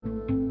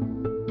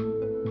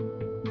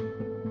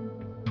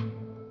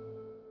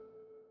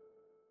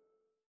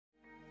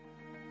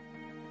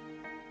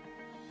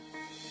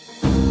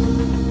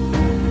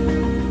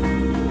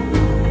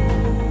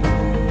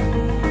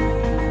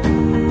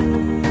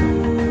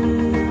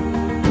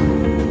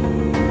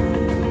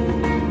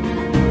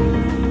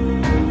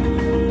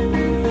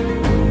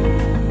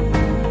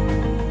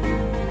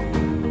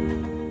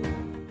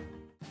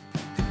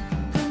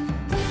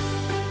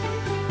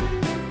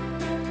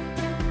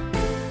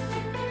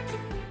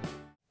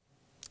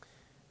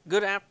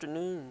Good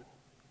afternoon.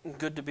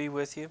 Good to be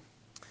with you.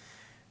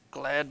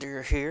 Glad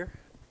you're here.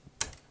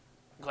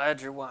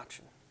 Glad you're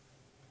watching.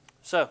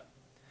 So,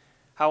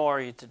 how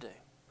are you today?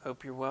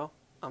 Hope you're well.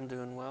 I'm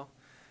doing well.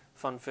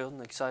 Fun-filled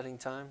and exciting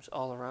times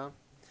all around.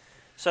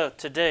 So,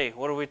 today,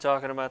 what are we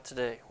talking about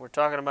today? We're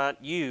talking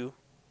about you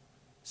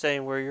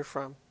saying where you're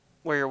from,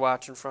 where you're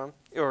watching from,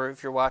 or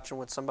if you're watching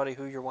with somebody,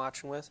 who you're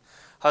watching with.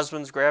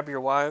 Husbands, grab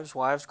your wives.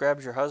 Wives,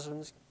 grab your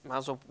husbands. Might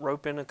as well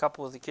rope in a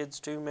couple of the kids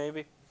too,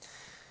 maybe.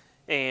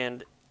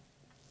 And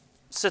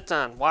sit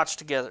down, watch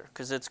together,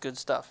 because it's good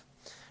stuff.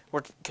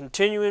 We're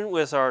continuing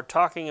with our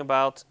talking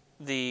about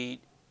the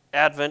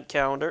Advent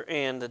calendar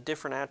and the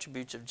different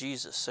attributes of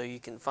Jesus, so you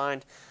can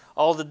find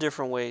all the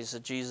different ways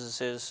that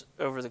Jesus is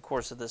over the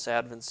course of this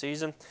Advent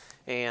season.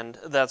 And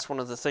that's one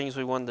of the things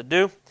we wanted to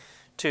do,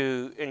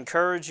 to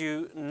encourage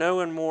you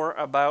knowing more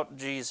about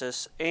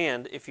Jesus.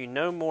 And if you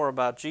know more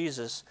about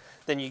Jesus,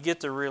 then you get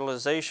the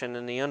realization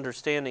and the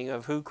understanding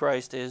of who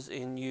Christ is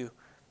in you,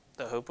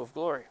 the hope of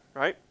glory,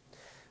 right?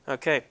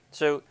 Okay,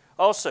 so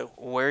also,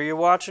 where you're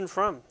watching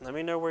from. Let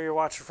me know where you're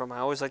watching from. I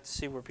always like to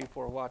see where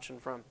people are watching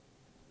from.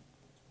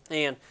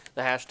 And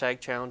the hashtag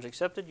challenge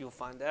accepted. You'll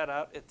find that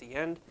out at the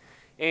end.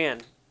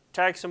 And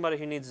tag somebody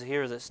who needs to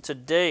hear this.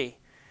 Today,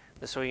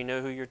 this way you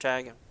know who you're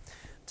tagging.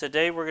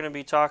 Today we're going to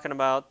be talking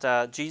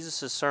about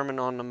Jesus' Sermon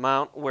on the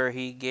Mount, where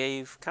he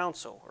gave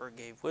counsel or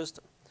gave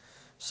wisdom.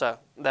 So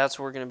that's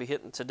what we're going to be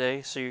hitting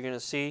today. So you're going to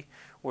see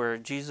where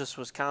Jesus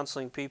was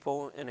counseling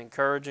people and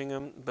encouraging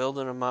them,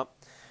 building them up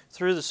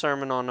through the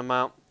Sermon on the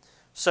Mount.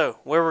 So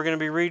where we're going to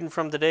be reading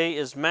from today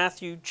is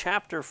Matthew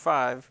chapter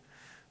 5,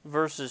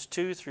 verses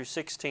 2 through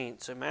 16.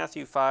 So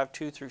Matthew 5,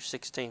 2 through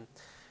 16.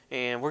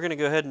 And we're going to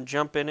go ahead and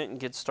jump in it and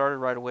get started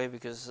right away,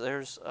 because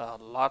there's a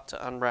lot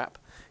to unwrap.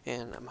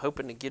 And I'm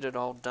hoping to get it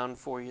all done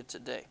for you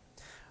today.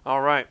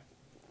 All right.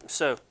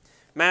 So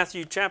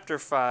Matthew chapter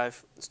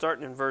 5,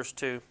 starting in verse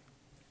 2,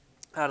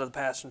 out of the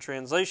Passion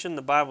Translation,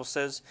 the Bible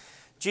says,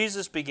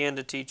 Jesus began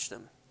to teach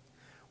them.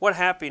 What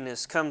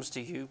happiness comes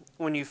to you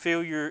when you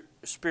feel your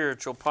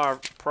spiritual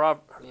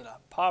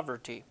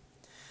poverty?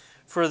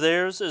 For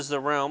theirs is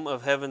the realm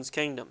of heaven's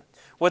kingdom.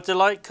 What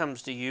delight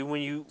comes to you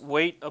when you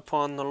wait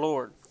upon the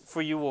Lord?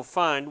 For you will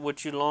find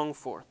what you long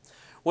for.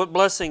 What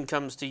blessing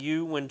comes to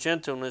you when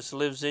gentleness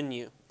lives in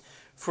you?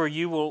 For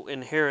you will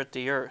inherit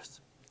the earth.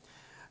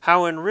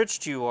 How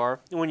enriched you are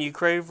when you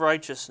crave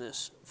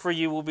righteousness, for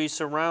you will be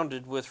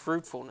surrounded with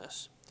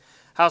fruitfulness.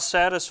 How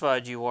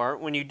satisfied you are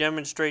when you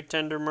demonstrate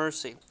tender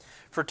mercy,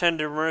 for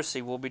tender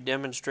mercy will be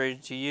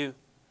demonstrated to you.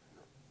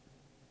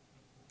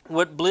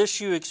 What bliss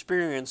you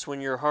experience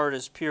when your heart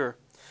is pure,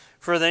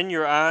 for then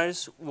your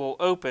eyes will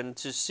open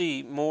to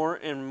see more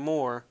and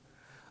more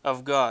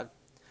of God.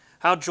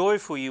 How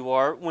joyful you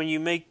are when you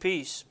make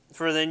peace,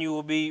 for then you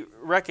will be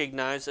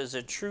recognized as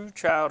a true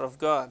child of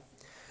God.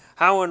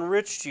 How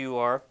enriched you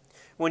are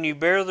when you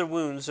bear the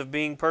wounds of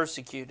being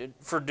persecuted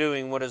for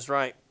doing what is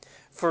right,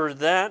 for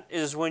that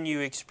is when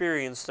you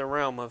experience the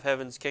realm of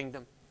heaven's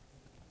kingdom.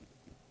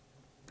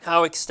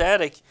 How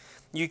ecstatic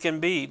you can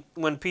be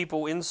when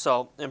people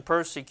insult and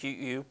persecute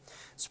you,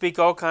 speak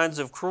all kinds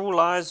of cruel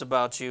lies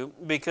about you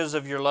because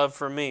of your love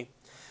for me.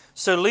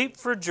 So leap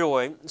for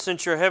joy,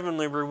 since your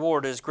heavenly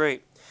reward is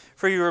great,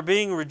 for you are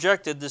being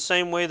rejected the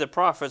same way the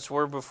prophets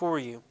were before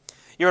you.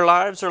 Your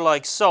lives are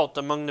like salt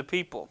among the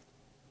people.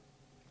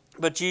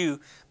 But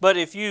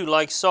if you,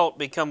 like salt,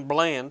 become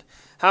bland,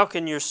 how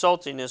can your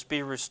saltiness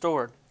be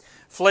restored?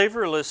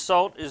 Flavorless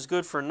salt is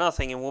good for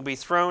nothing and will be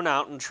thrown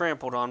out and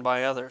trampled on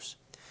by others.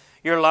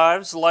 Your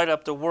lives light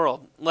up the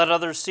world. Let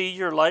others see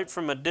your light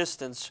from a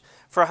distance.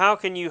 For how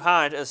can you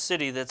hide a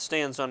city that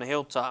stands on a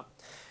hilltop?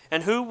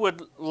 And who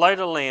would light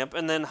a lamp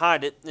and then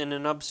hide it in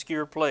an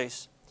obscure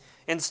place?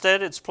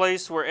 Instead, it's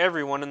placed where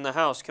everyone in the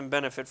house can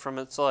benefit from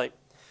its light.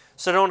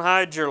 So don't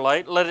hide your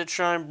light. Let it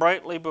shine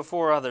brightly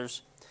before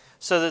others,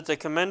 so that the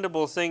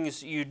commendable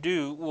things you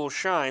do will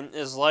shine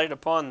as light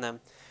upon them,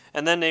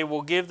 and then they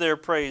will give their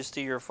praise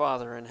to your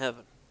Father in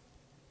heaven.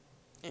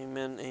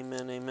 Amen,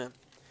 amen, amen.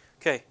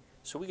 Okay.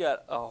 So we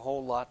got a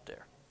whole lot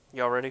there.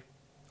 Y'all ready?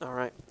 All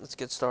right, let's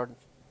get started.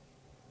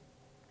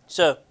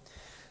 So,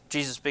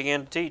 Jesus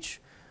began to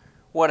teach.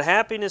 What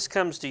happiness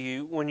comes to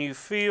you when you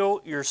feel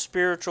your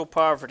spiritual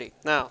poverty?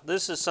 Now,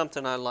 this is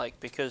something I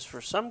like, because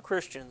for some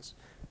Christians,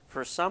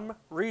 for some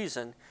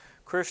reason,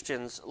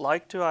 Christians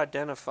like to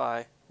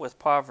identify with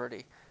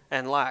poverty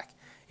and lack,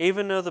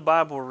 even though the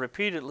Bible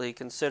repeatedly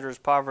considers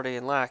poverty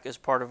and lack as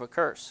part of a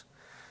curse.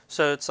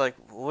 So it's like,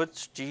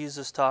 what's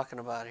Jesus talking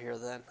about here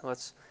then?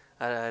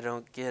 I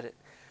don't get it.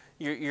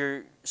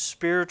 Your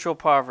spiritual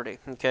poverty,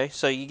 okay?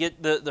 So you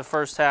get the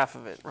first half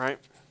of it, right?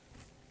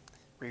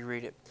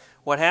 Reread it.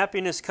 What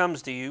happiness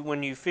comes to you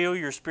when you feel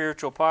your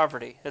spiritual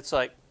poverty? It's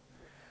like,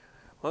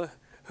 well,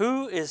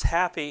 who is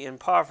happy in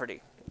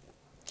poverty?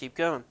 Keep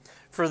going.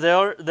 For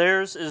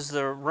theirs is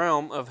the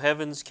realm of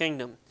heaven's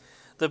kingdom.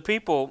 The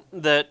people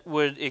that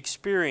would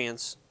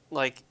experience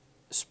like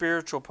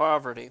spiritual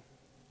poverty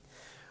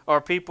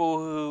are people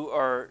who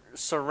are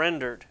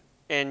surrendered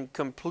and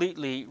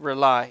completely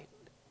rely,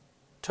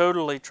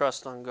 totally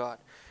trust on God.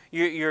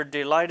 You're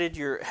delighted,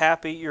 you're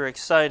happy, you're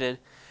excited,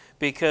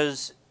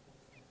 because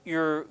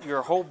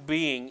your whole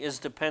being is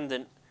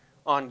dependent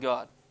on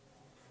God.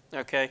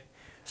 Okay?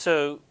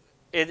 So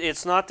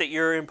it's not that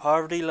you're in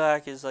poverty,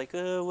 lack, is like,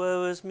 oh,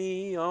 woe is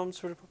me, I'm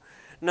sort of...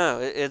 No,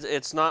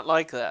 it's not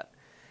like that.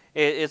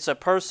 It's a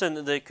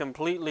person that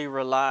completely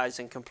relies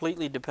and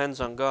completely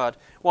depends on God.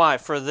 Why?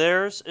 For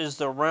theirs is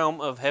the realm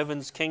of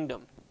heaven's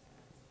kingdom.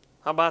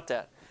 How about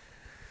that?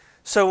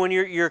 So when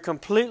you're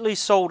completely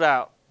sold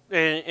out,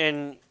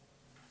 and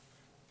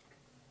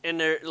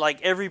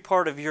like every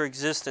part of your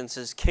existence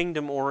is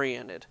kingdom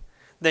oriented,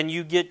 then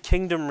you get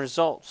kingdom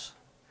results.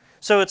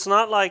 So it's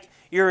not like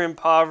you're in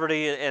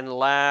poverty and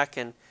lack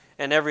and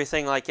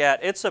everything like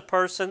that. It's a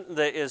person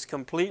that is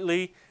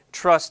completely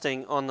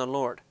trusting on the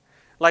Lord.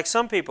 Like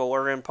some people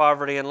are in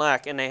poverty and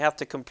lack, and they have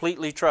to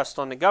completely trust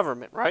on the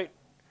government, right?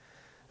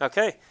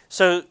 Okay,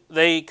 so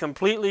they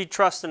completely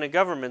trust in the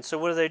government. So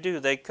what do?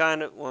 They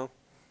kind of, well,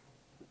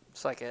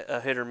 it's like a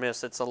hit or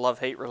miss. It's a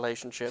love-hate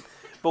relationship.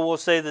 But we'll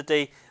say that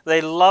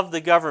they love the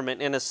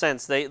government in a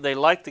sense. They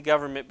like the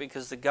government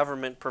because the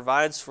government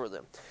provides for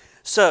them.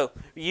 So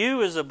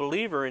you as a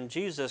believer in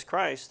Jesus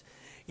Christ,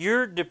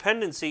 your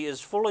dependency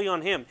is fully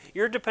on Him.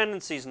 Your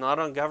dependency is not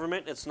on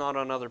government. It's not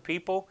on other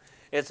people.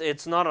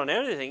 It's not on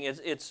anything.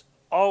 It's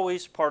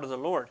always part of the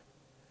Lord.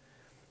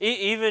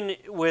 Even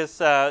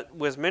with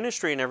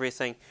ministry and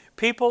everything,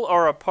 people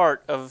are a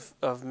part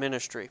of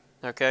ministry.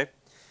 Okay,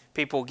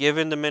 people give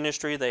into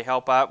ministry. They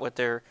help out with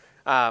their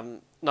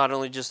not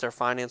only just their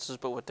finances,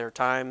 but with their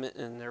time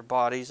and their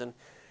bodies and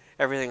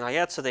everything like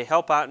that. So they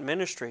help out in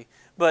ministry.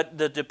 But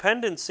the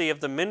dependency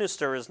of the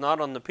minister is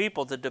not on the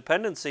people. The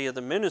dependency of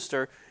the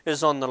minister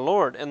is on the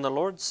Lord, and the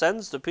Lord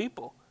sends the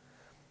people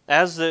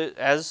as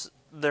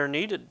they're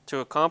needed to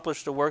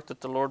accomplish the work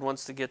that the Lord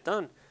wants to get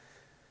done.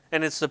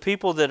 And it's the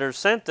people that are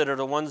sent that are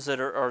the ones that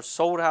are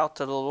sold out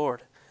to the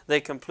Lord.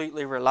 They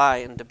completely rely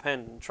and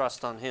depend and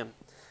trust on Him.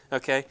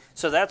 Okay?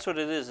 So that's what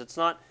it is. It's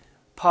not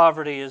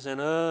poverty as in,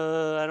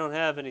 I don't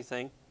have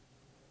anything.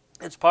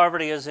 It's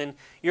poverty as in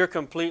you're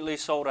completely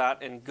sold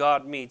out and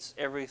God meets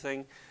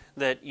everything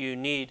that you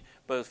need,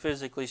 both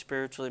physically,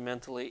 spiritually,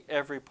 mentally,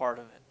 every part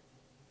of it.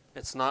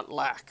 It's not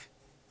lack.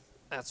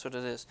 That's what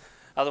it is.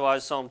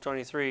 Otherwise, Psalm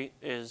 23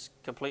 is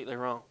completely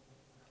wrong.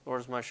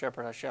 Lord is my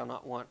shepherd, I shall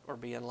not want or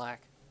be in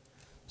lack.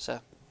 So,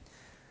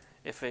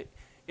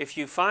 if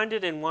you find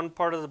it in one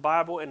part of the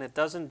Bible and it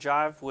doesn't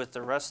jive with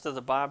the rest of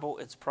the Bible,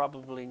 it's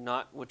probably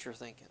not what you're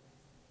thinking.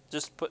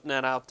 Just putting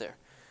that out there.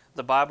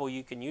 The Bible,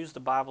 you can use the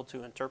Bible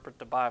to interpret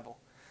the Bible.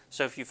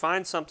 So if you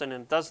find something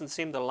and it doesn't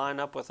seem to line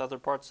up with other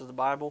parts of the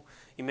Bible,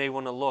 you may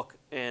want to look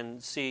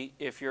and see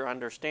if your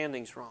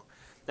understanding's wrong.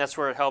 That's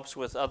where it helps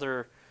with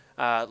other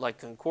like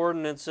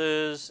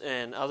concordances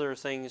and other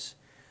things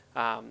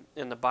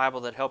in the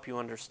Bible that help you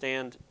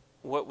understand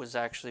what was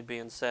actually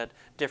being said.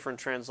 Different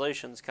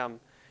translations come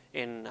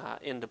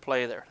into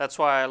play there. That's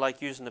why I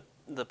like using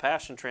the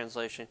Passion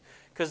Translation,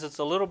 because it's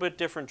a little bit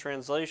different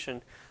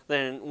translation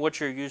than what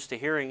you're used to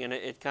hearing, and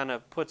it kind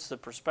of puts the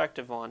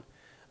perspective on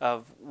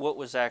of what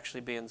was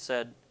actually being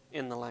said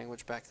in the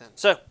language back then.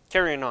 So,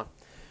 carrying on.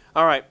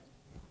 All right,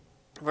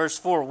 verse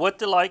 4, what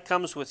delight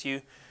comes with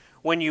you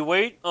when you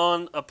wait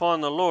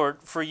upon the Lord,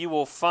 for you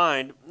will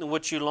find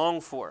what you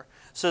long for.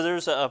 So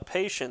there's a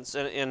patience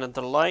and a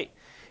delight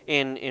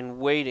in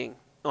waiting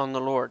on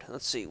the Lord.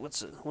 Let's see,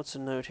 what's the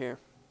note here?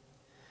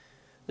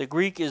 The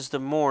Greek is to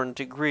mourn,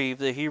 to grieve.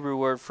 The Hebrew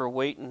word for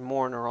wait and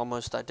mourn are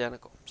almost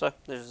identical. So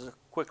there's a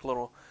quick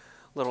little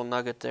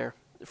nugget there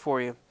for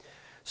you.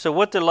 So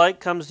what delight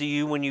comes to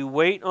you when you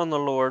wait on the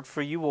Lord,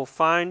 for you will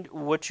find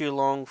what you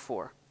long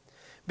for.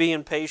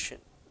 Being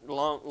patient,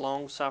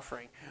 long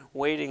suffering,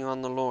 waiting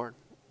on the Lord.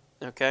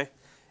 Okay?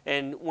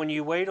 And when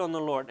you wait on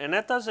the Lord, and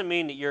that doesn't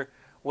mean that you're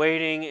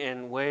waiting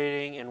and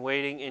waiting and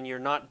waiting and you're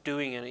not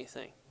doing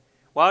anything.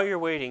 While you're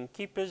waiting,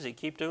 keep busy,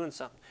 keep doing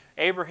something.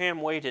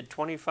 Abraham waited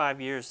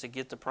 25 years to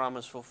get the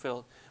promise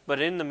fulfilled.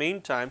 But in the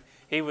meantime,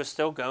 he was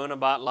still going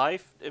about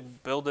life,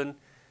 building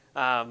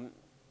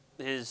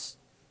his,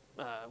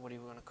 what do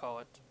you want to call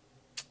it,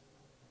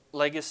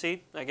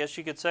 legacy, I guess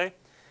you could say.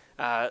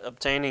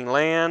 Obtaining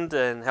land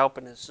and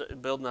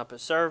building up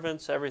his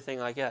servants, everything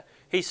like that.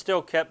 He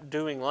still kept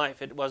doing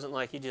life. It wasn't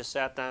like he just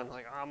sat down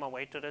like, oh, I'm going to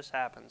wait till this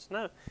happens.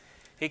 No,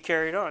 he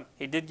carried on.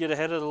 He did get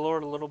ahead of the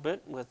Lord a little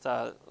bit with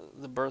the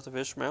birth of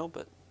Ishmael,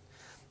 but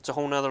it's a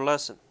whole nother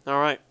lesson. All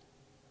right.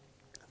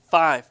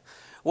 5.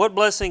 What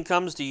blessing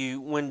comes to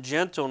you when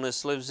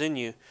gentleness lives in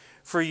you?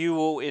 For you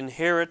will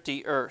inherit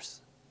the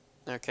earth.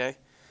 Okay.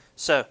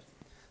 So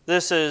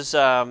this is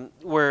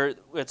where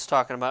it's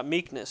talking about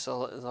meekness. A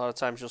lot of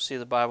times you'll see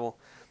the Bible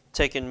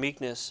taking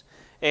meekness.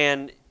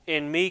 And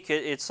in meek,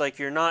 it's like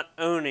you're not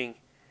owning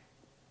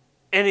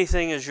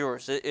anything is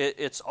yours.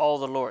 It's all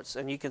the Lord's.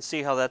 And you can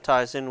see how that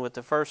ties in with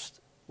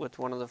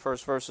one of the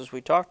first verses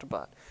we talked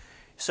about.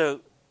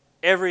 So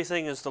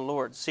everything is the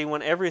Lord's. See,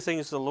 when everything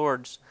is the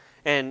Lord's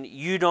and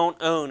you don't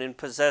own and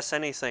possess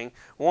anything,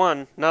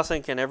 one,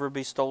 nothing can ever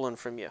be stolen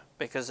from you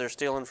because they're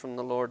stealing from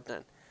the Lord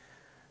then.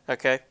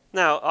 Okay?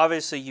 Now,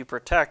 obviously you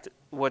protect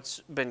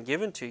what's been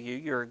given to you.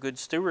 You're a good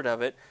steward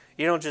of it.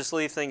 You don't just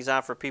leave things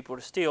out for people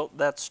to steal.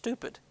 That's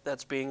stupid.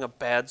 That's being a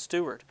bad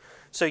steward.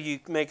 So you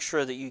make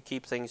sure that you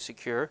keep things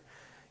secure.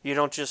 You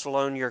don't just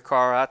loan your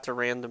car out to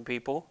random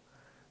people,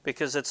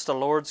 because it's the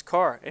Lord's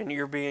car and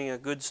you're being a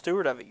good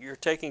steward of it. You're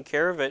taking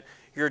care of it.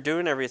 You're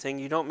doing everything.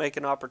 You don't make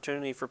an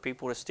opportunity for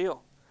people to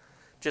steal.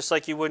 Just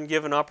like you wouldn't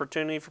give an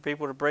opportunity for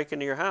people to break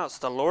into your house.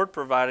 The Lord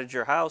provided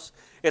your house.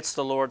 It's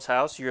the Lord's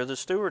house. You're the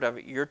steward of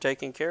it. You're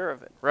taking care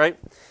of it, right?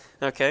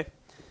 Okay.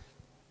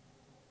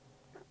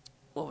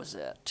 What was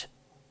that?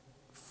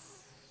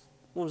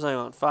 What was I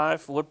on?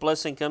 5. What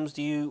blessing comes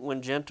to you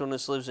when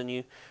gentleness lives in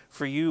you?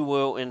 For you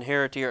will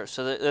inherit the earth.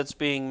 So that's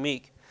being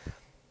meek.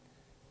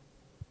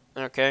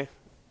 Okay.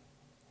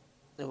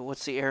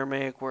 What's the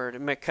Aramaic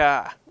word?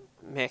 Mekah.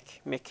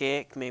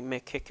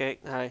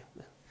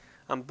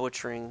 I'm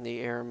butchering the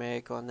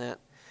Aramaic on that.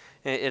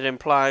 It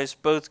implies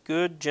both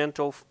good,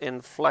 gentle,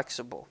 and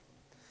flexible.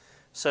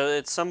 So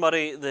it's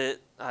somebody that,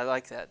 I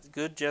like that.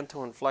 Good,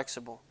 gentle, and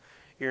flexible.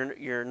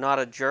 You're not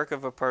a jerk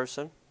of a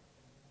person.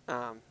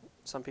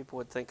 Some people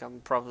would think I'm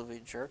probably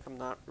a jerk. I'm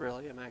not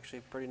really. I'm actually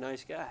a pretty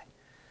nice guy.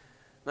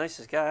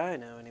 Nicest guy I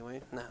know,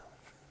 anyway. No.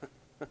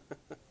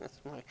 That's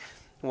my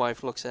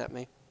wife looks at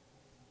me.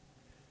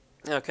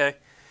 Okay.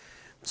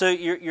 So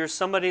you're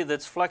somebody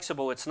that's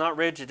flexible. It's not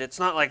rigid. It's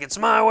not like it's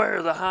my way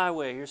or the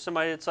highway. You're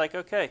somebody that's like,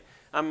 okay,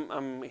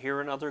 I'm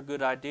hearing other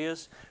good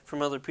ideas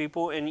from other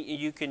people, and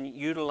you can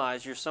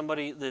utilize. You're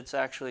somebody that's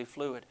actually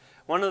fluid.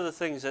 One of the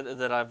things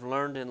that I've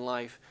learned in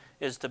life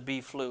is to be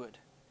fluid,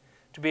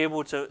 to be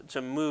able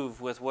to move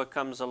with what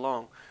comes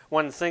along.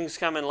 When things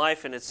come in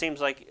life and it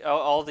seems like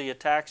all the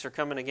attacks are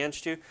coming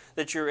against you,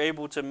 that you're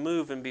able to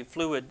move and be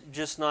fluid,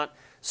 just not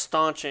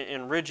staunch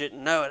and rigid.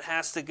 No, it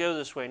has to go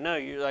this way. No,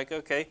 you're like,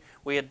 okay,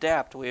 we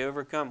adapt, we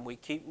overcome, we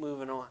keep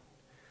moving on.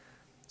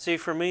 See,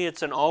 for me,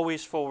 it's an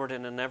always forward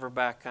and a never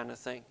back kind of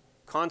thing.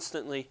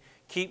 Constantly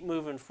keep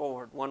moving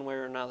forward one way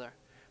or another.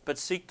 But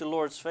seek the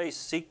Lord's face,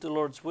 seek the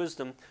Lord's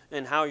wisdom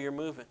in how you're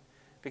moving.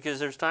 Because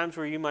there's times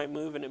where you might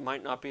move and it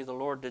might not be the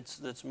Lord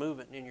that's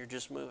moving, and you're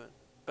just moving.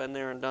 Been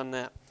there and done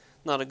that.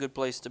 Not a good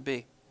place to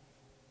be.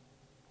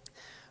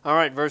 All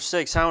right, verse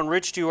 6. How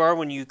enriched you are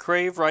when you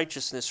crave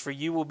righteousness, for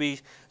you will be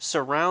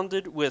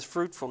surrounded with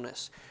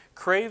fruitfulness.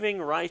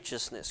 Craving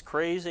righteousness,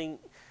 craving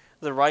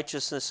the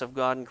righteousness of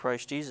God in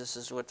Christ Jesus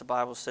is what the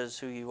Bible says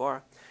who you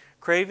are.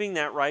 Craving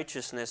that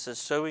righteousness is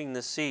sowing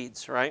the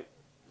seeds, right?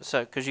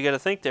 So, because you got to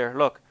think there.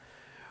 Look,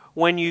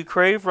 when you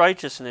crave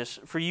righteousness,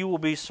 for you will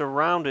be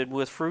surrounded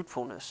with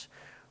fruitfulness.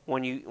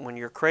 When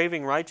you're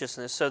craving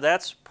righteousness, so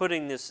that's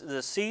putting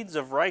the seeds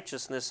of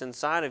righteousness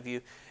inside of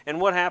you.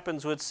 And what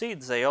happens with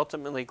seeds? They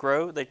ultimately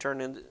grow. They turn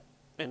into,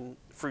 and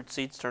fruit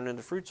seeds turn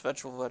into fruits,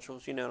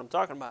 vegetables. You know what I'm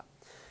talking about.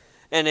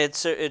 And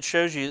it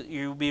shows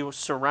you'll be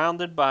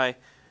surrounded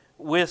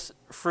with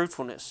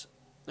fruitfulness.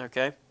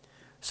 Okay,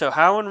 so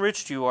how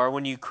enriched you are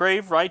when you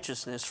crave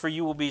righteousness, for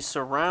you will be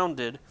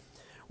surrounded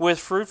with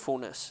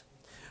fruitfulness.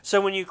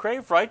 So when you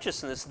crave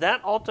righteousness,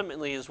 that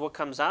ultimately is what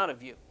comes out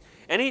of you.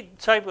 Any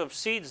type of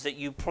seeds that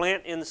you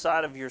plant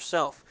inside of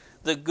yourself,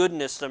 the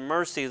goodness, the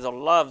mercy, the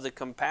love, the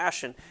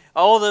compassion,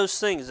 all those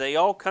things, they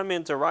all come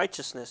into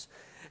righteousness.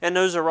 And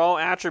those are all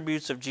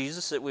attributes of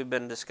Jesus that we've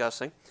been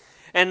discussing.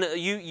 And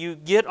you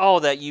get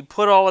all that, you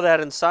put all of that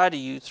inside of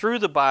you through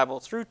the Bible,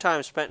 through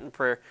time spent in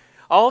prayer.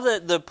 All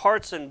the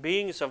parts and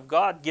beings of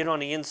God get on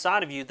the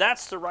inside of you.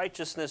 That's the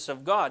righteousness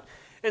of God.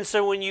 And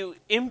so when you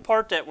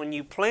impart that, when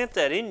you plant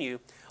that in you,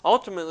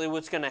 ultimately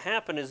what's going to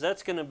happen is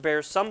that's going to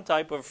bear some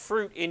type of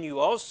fruit in you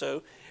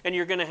also, and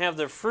you're going to have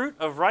the fruit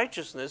of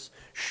righteousness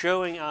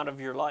showing out of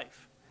your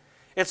life.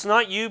 It's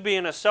not you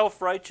being a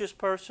self-righteous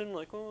person,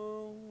 like,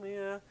 oh,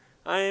 yeah,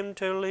 I am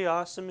totally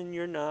awesome and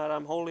you're not,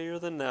 I'm holier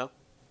than thou.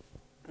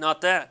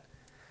 Not that.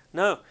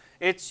 No,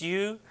 it's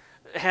you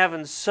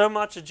having so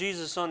much of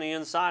Jesus on the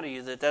inside of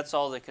you that that's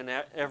all that can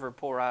ever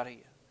pour out of you.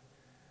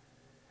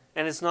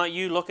 And it's not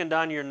you looking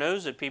down your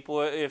nose at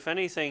people. If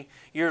anything,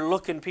 you're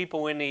looking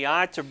people in the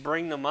eye to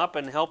bring them up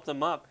and help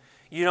them up.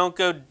 You don't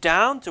go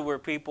down to where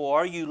people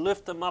are. You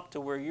lift them up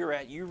to where you're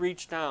at. You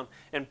reach down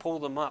and pull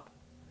them up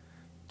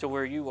to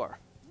where you are.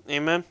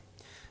 Amen?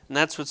 And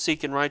that's what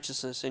seeking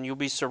righteousness. And you'll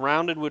be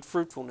surrounded with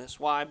fruitfulness.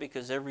 Why?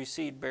 Because every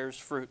seed bears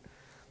fruit.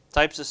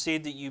 Types of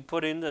seed that you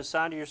put in the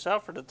side of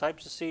yourself are the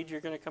types of seed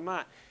you're going to come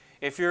out.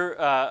 If you're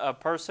a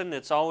person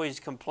that's always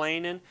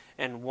complaining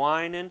and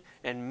whining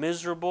and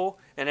miserable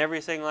and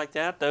everything like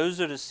that, those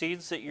are the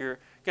seeds that you're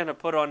going to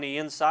put on the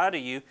inside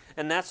of you,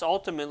 and that's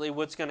ultimately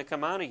what's going to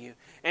come out of you.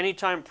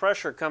 Anytime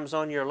pressure comes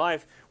on your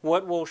life,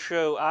 what will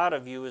show out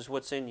of you is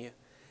what's in you.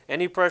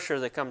 Any pressure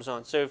that comes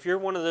on. So if you're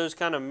one of those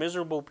kind of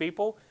miserable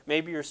people,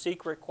 maybe you're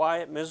secret,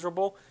 quiet,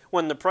 miserable,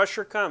 when the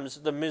pressure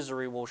comes, the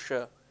misery will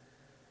show.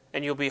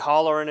 And you'll be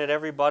hollering at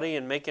everybody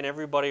and making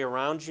everybody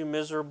around you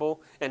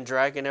miserable and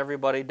dragging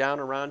everybody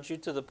down around you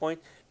to the point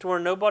to where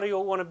nobody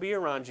will want to be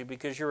around you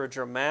because you're a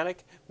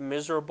dramatic,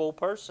 miserable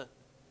person.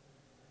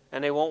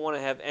 And they won't want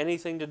to have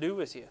anything to do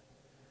with you.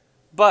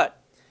 But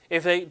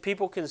if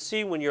people can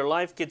see when your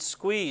life gets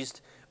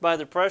squeezed by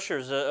the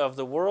pressures of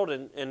the world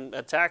and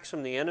attacks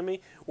from the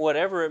enemy,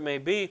 whatever it may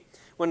be,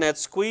 when that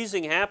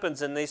squeezing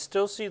happens and they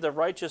still see the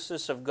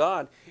righteousness of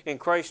God in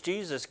Christ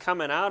Jesus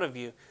coming out of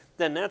you,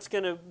 then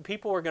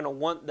people are going to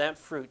want that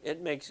fruit.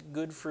 It makes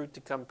good fruit to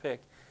come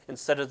pick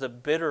instead of the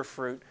bitter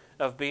fruit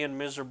of being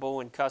miserable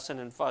and cussing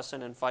and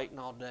fussing and fighting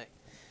all day.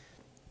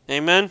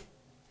 Amen?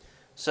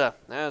 So,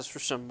 that's for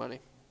somebody.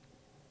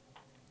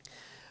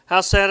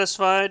 How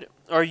satisfied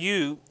are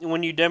you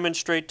when you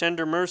demonstrate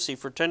tender mercy?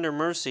 For tender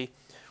mercy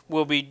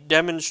will be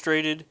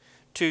demonstrated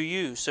to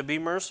you. So be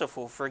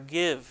merciful.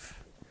 Forgive.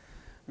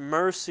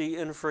 Mercy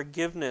and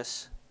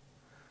forgiveness.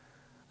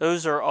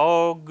 Those are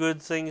all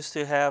good things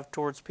to have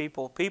towards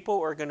people. People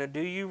are going to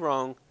do you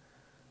wrong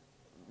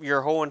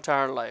your whole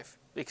entire life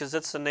because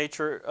that's the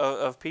nature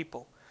of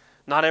people.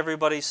 Not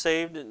everybody's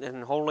saved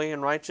and holy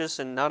and righteous,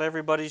 and not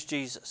everybody's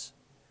Jesus.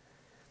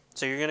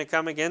 So you're going to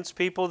come against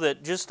people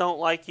that just don't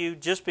like you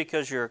just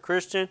because you're a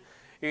Christian.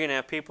 You're going to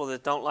have people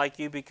that don't like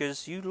you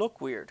because you look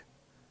weird.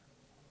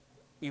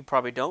 You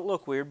probably don't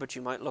look weird, but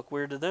you might look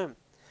weird to them.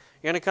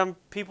 You're going to come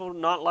people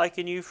not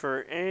liking you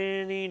for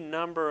any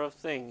number of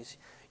things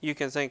you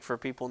can think for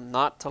people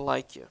not to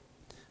like you.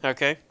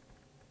 Okay?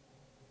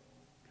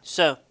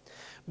 So,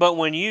 but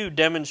when you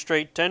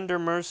demonstrate tender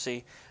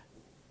mercy,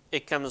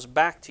 it comes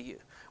back to you.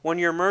 When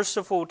you're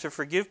merciful to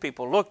forgive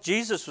people. Look,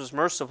 Jesus was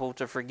merciful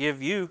to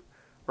forgive you.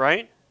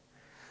 Right?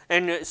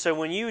 And so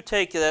when you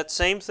take that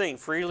same thing,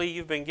 freely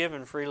you've been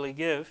given, freely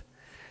give.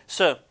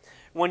 So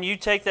when you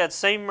take that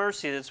same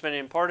mercy that's been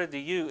imparted to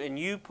you and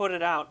you put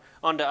it out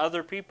onto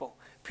other people,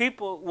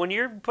 when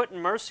you're putting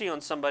mercy on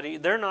somebody,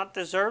 they're not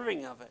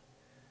deserving of it.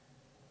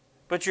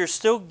 But you're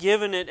still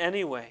giving it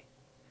anyway.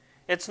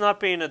 It's not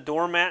being a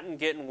doormat and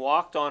getting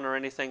walked on or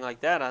anything like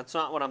that. That's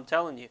not what I'm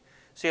telling you.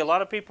 See, a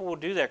lot of people will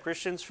do that.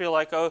 Christians feel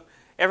like, oh,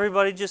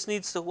 everybody just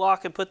needs to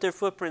walk and put their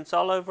footprints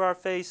all over our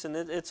face and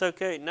it's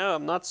okay. No,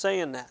 I'm not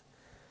saying that.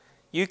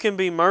 You can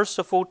be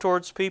merciful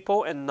towards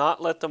people and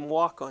not let them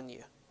walk on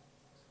you.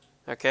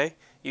 Okay?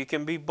 You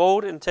can be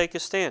bold and take a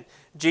stand.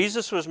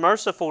 Jesus was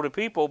merciful to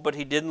people, but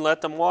he didn't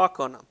let them walk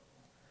on them.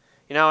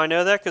 You know, I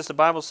know that because the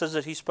Bible says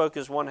that he spoke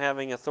as one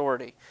having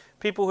authority.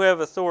 People who have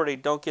authority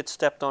don't get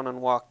stepped on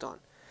and walked on.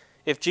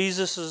 If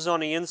Jesus is on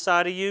the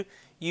inside of you,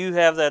 you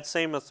have that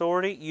same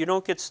authority. You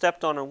don't get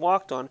stepped on and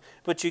walked on,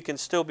 but you can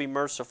still be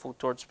merciful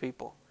towards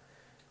people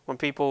when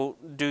people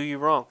do you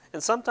wrong.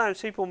 And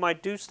sometimes people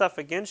might do stuff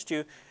against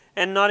you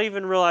and not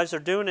even realize they're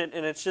doing it,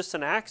 and it's just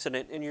an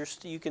accident, and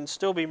you can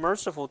still be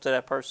merciful to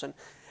that person.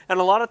 And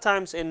a lot of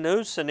times in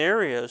those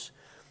scenarios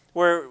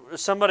where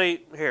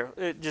somebody,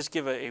 just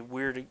give a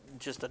weird,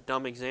 just a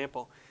dumb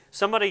example.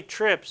 Somebody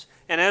trips,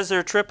 and as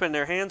they're tripping,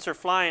 their hands are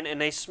flying, and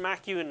they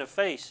smack you in the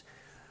face.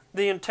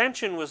 The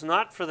intention was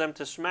not for them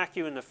to smack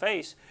you in the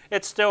face.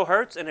 It still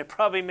hurts, and it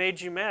probably made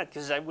you mad,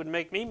 because that would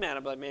make me mad.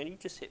 I'd be like, man, you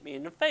just hit me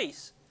in the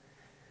face.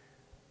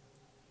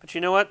 But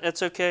you know what?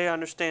 That's okay. I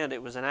understand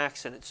it was an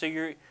accident. So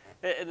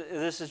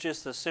this is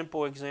just a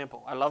simple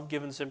example. I love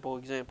giving simple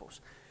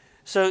examples.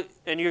 So,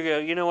 and you go,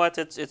 you know what?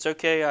 It's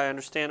okay. I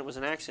understand it was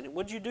an accident.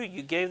 What did you do?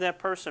 You gave that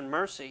person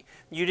mercy.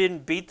 You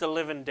didn't beat the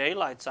living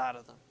daylights out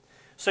of them.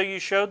 So you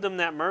showed them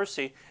that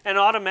mercy, and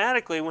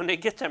automatically when they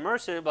get that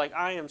mercy, they're like,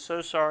 I am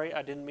so sorry,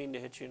 I didn't mean to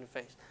hit you in the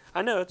face.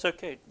 I know, it's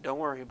okay, don't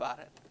worry about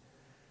it.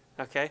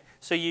 Okay?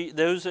 So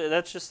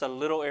that's just a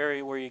little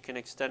area where you can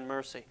extend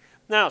mercy.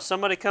 Now,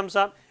 somebody comes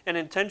up and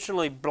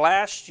intentionally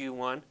blasts you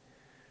one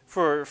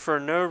for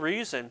no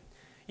reason.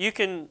 You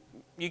can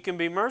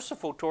be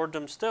merciful toward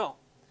them still.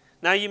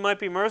 Now you might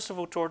be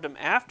merciful toward them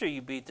after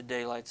you beat the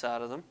daylights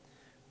out of them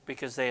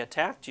because they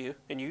attacked you,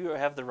 and you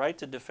have the right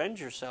to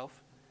defend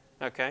yourself.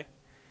 Okay?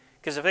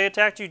 Because if they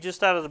attacked you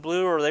just out of the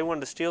blue or they wanted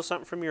to steal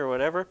something from you or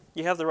whatever,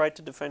 you have the right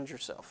to defend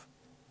yourself.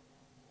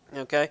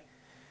 Okay?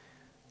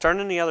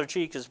 Turning the other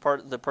cheek is part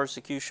of the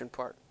persecution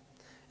part.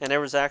 And there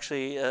was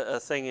actually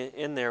a thing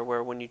in there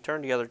where when you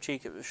turned the other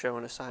cheek, it was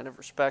showing a sign of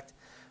respect.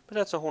 But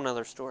that's a whole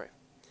other story.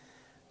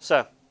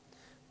 So,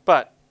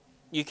 but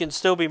you can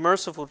still be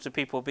merciful to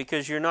people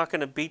because you're not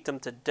going to beat them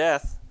to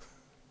death.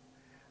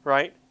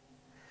 Right?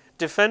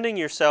 Defending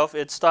yourself,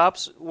 it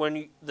stops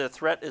when the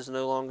threat is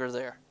no longer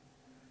there.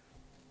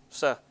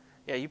 So,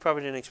 yeah, you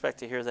probably didn't expect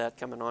to hear that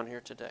coming on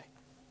here today.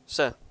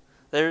 So,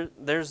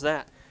 there's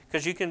that.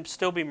 Because you can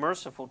still be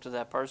merciful to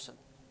that person.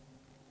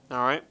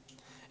 All right?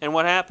 And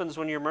what happens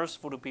when you're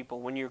merciful to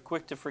people, when you're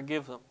quick to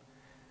forgive them?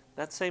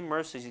 That same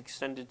mercy is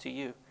extended to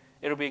you.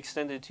 It'll be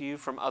extended to you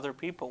from other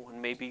people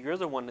when maybe you're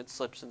the one that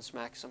slips and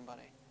smacks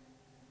somebody.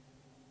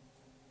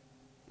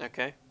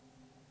 Okay?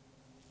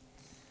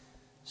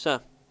 So,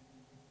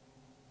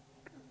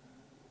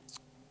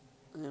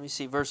 let me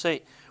see, verse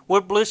 8.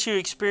 What bliss you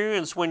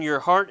experience when your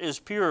heart is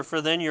pure, for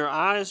then your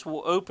eyes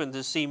will open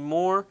to see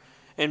more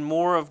and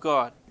more of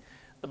God.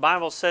 The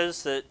Bible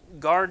says that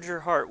guard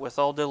your heart with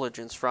all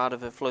diligence, for out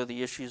of it flow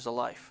the issues of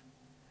life.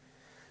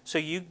 So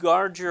you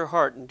guard your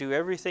heart and do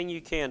everything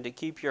you can to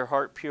keep your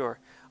heart pure.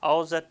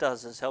 All that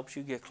does is helps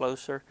you get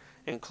closer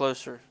and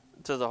closer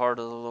to the heart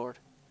of the Lord.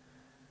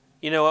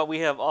 You know what? We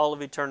have all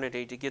of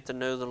eternity to get to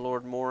know the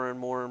Lord more and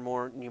more and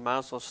more, and you might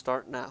as well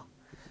start now.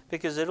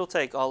 Because it'll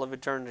take all of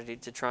eternity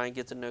to try and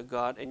get to know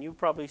God, and you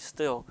probably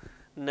still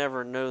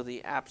never know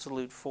the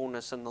absolute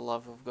fullness and the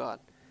love of God.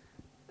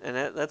 And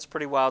that's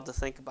pretty wild to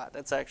think about.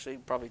 That's actually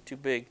probably too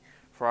big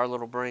for our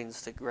little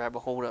brains to grab a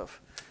hold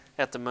of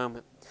at the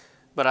moment.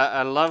 But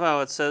I love how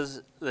it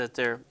says that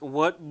there,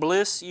 what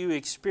bliss you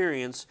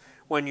experience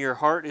when your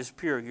heart is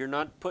pure. You're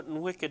not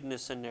putting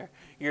wickedness in there.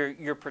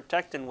 You're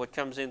protecting what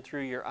comes in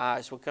through your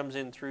eyes, what comes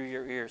in through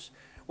your ears.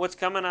 What's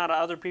coming out of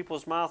other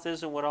people's mouth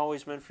isn't what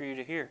always meant for you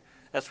to hear.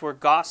 That's where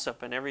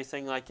gossip and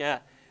everything like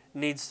that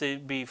needs to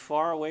be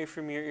far away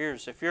from your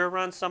ears. If you're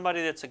around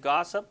somebody that's a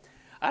gossip,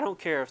 I don't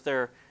care if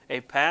they're a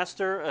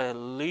pastor, a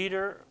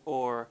leader,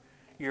 or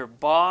your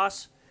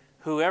boss,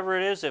 whoever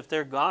it is, if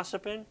they're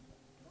gossiping,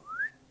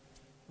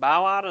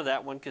 bow out of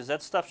that one, because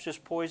that stuff's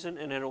just poison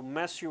and it'll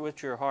mess you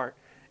with your heart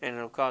and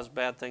it'll cause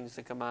bad things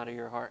to come out of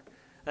your heart.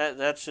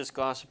 That's just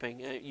gossiping.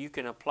 You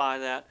can apply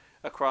that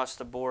across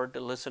the board to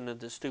listen to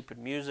the stupid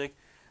music,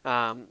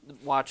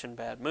 watching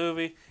bad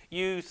movie.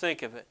 You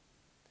think of it.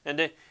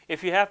 And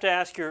if you have to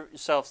ask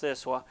yourself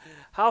this, well,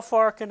 how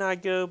far can I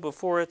go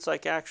before it's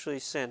like actually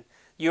sin?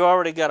 You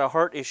already got a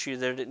heart issue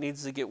there that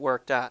needs to get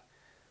worked out.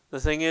 The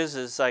thing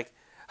is like,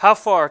 how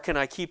far can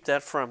I keep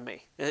that from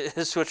me?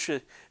 Is what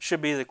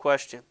should be the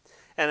question.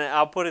 And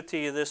I'll put it to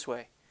you this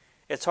way.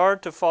 It's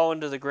hard to fall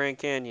into the Grand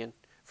Canyon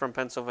from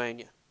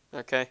Pennsylvania,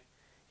 okay?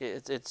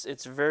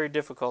 It's very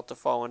difficult to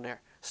fall in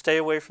there. Stay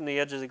away from the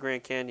edge of the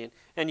Grand Canyon,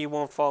 and you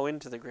won't fall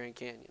into the Grand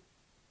Canyon,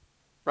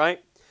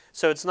 right?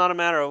 So it's not a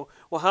matter of,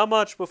 well, how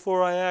much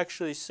before I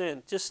actually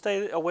sin? Just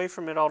stay away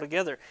from it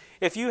altogether.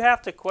 If you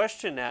have to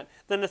question that,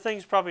 then the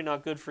thing's probably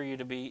not good for you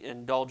to be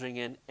indulging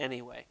in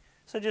anyway.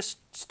 So just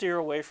steer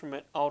away from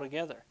it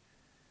altogether.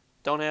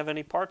 Don't have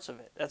any parts of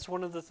it. That's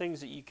one of the things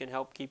that you can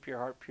help keep your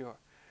heart pure.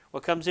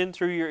 What comes in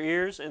through your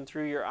ears and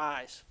through your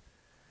eyes.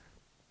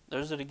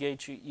 Those are the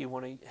gates you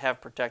want to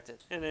have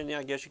protected. And then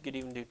I guess you could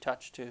even do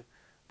touch too.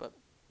 But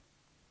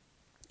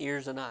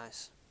ears and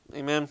eyes.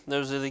 Amen?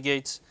 Those are the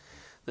gates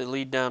that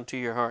lead down to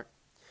your heart.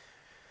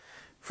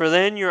 For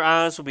then your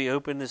eyes will be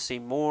open to see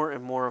more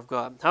and more of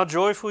God. How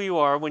joyful you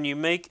are when you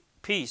make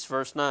peace,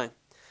 verse 9.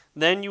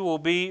 Then you will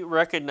be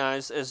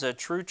recognized as a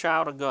true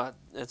child of God.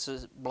 It's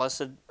as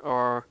blessed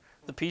are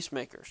the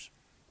peacemakers.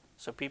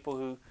 So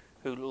people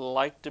who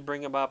like to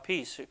bring about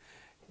peace.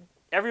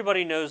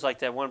 Everybody knows like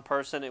that one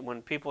person, and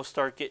when people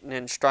start getting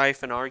in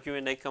strife and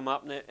arguing, they come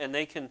up and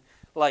they can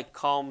like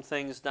calm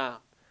things down.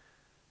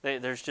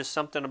 There's just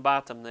something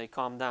about them. They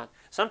calm down.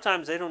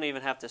 Sometimes they don't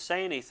even have to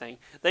say anything.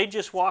 They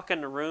just walk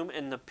in the room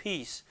and the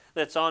peace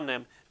that's on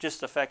them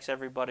just affects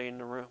everybody in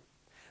the room.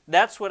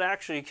 That's what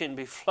actually can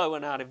be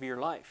flowing out of your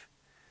life.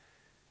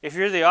 If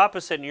you're the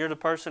opposite and you're the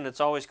person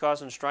that's always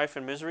causing strife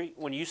and misery,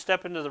 when you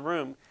step into the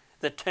room,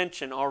 the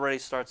tension already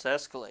starts to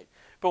escalate.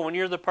 But when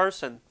you're the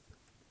person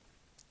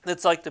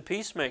that's like the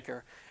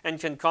peacemaker and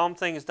can calm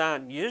things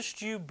down,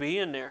 just you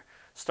being there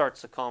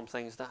starts to calm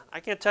things down. I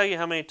can't tell you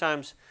how many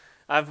times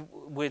I've,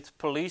 with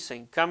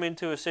policing, come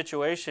into a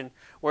situation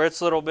where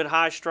it's a little bit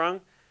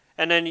high-strung,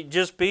 and then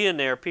just being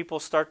there, people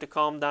start to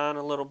calm down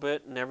a little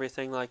bit and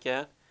everything like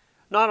that.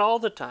 Not all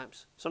the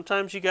times.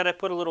 Sometimes you got to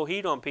put a little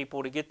heat on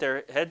people to get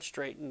their head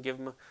straight and give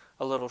them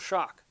a little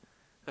shock.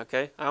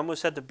 Okay? I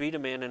almost had to beat a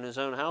man in his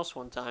own house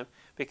one time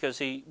because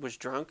he was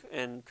drunk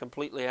and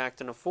completely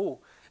acting a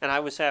fool. And I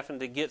was having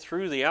to get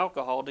through the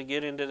alcohol to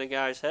get into the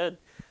guy's head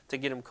to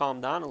get him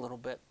calmed down a little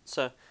bit.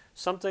 So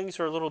some things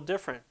are a little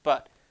different.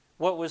 But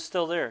what was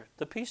still there?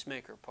 The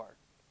peacemaker part.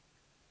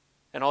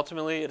 And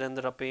ultimately it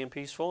ended up being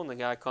peaceful and the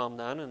guy calmed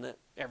down and that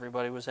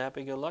everybody was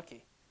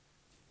happy-go-lucky.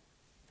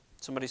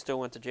 Somebody still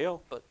went to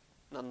jail, but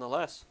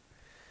nonetheless,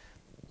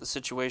 the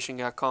situation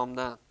got calmed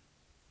down.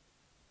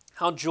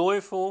 How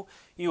joyful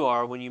you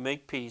are when you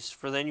make peace,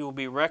 for then you will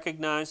be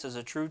recognized as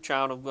a true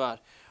child of God.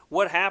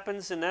 What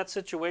happens in that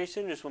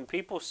situation is when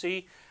people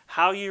see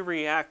how you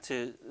react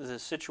to the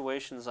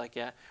situations like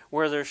that,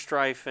 where there's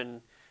strife and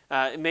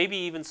maybe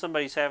even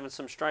somebody's having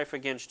some strife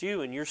against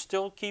you and you're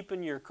still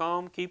keeping your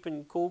calm,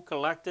 keeping cool,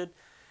 collected,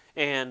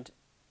 and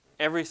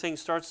everything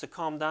starts to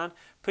calm down,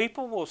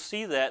 people will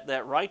see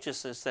that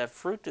righteousness, that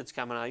fruit that's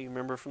coming out. You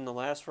remember from the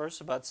last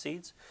verse about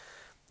seeds?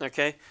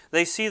 Okay?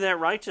 They see that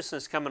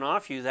righteousness coming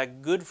off you,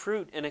 that good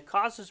fruit, and it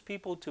causes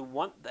people to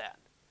want that.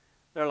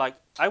 They're like,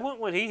 I want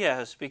what he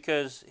has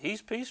because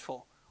he's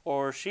peaceful,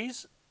 or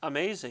she's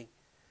amazing.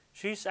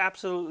 She's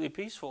absolutely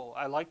peaceful.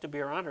 I like to be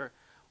around her.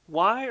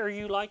 Why are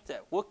you like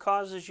that? What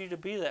causes you to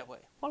be that way?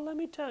 Well, let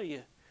me tell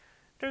you.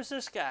 There's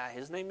this guy.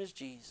 His name is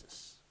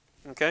Jesus.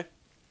 Okay?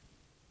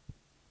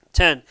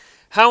 10.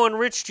 How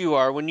enriched you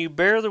are when you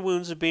bear the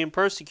wounds of being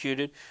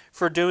persecuted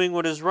for doing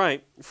what is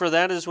right, for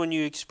that is when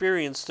you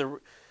experience the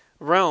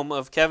realm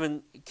of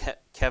Kevin's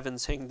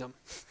kingdom.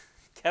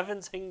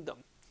 Kevin's kingdom.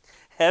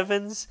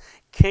 Heaven's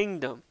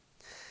kingdom.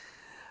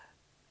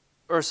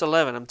 Verse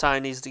 11, I'm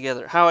tying these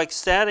together. How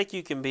ecstatic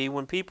you can be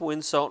when people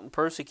insult and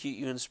persecute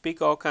you and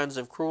speak all kinds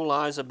of cruel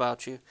lies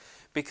about you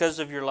because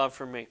of your love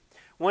for me.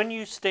 When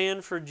you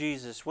stand for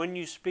Jesus, when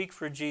you speak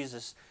for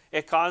Jesus,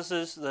 it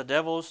causes the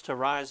devils to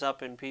rise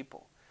up in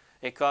people.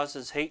 It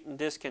causes hate and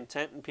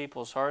discontent in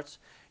people's hearts,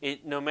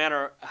 no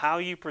matter how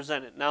you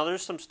present it. Now,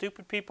 there's some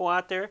stupid people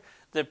out there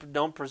that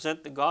don't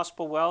present the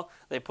gospel well.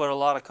 They put a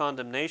lot of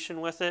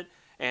condemnation with it,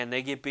 and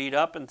they get beat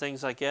up and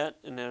things like that.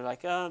 And they're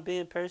like, oh, I'm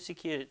being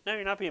persecuted. No,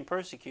 you're not being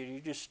persecuted. You're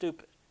just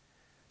stupid.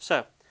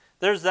 So,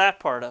 there's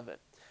that part of it.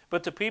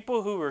 But the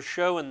people who are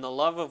showing the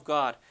love of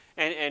God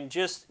and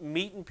just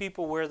meeting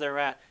people where they're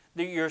at,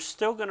 you're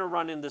still going to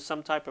run into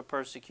some type of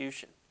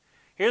persecution.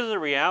 Here's the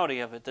reality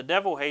of it. The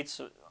devil hates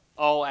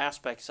all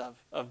aspects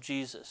of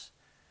Jesus.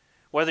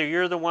 Whether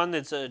you're the one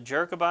that's a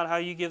jerk about how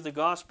you give the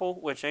gospel,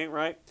 which ain't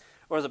right,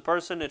 or the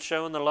person that's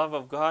showing the love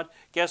of God,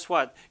 guess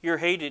what? You're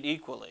hated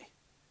equally.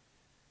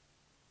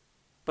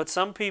 But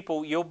some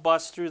people, you'll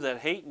bust through that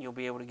hate and you'll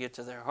be able to get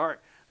to their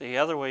heart. The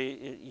other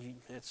way,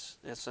 it's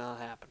not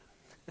happening.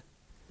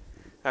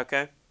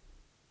 Okay?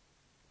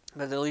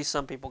 But at least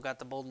some people got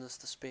the boldness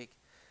to speak.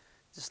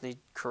 Just need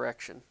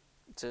correction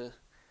to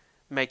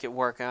make it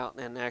work out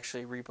and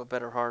actually reap a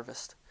better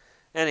harvest.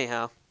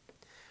 Anyhow,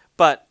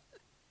 but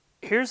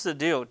here's the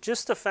deal.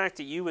 Just the fact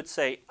that you would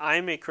say,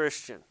 I'm a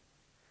Christian,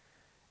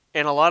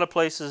 in a lot of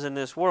places in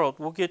this world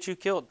will get you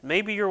killed.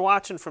 Maybe you're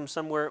watching from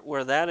somewhere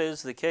where that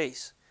is the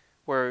case,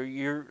 where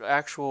your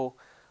actual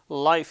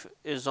life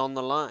is on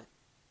the line.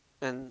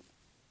 And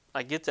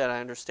I get that. I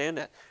understand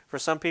that. For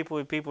some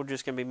people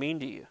just can be mean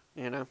to you,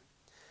 you know.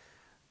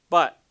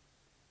 But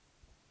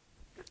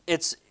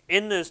it's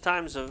in those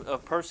times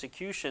of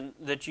persecution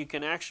that you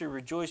can actually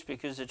rejoice,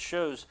 because it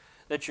shows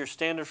that you're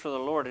standing for the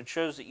Lord. It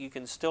shows that you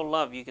can still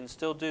love. You can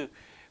still do.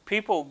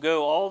 People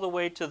go all the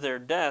way to their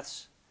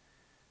deaths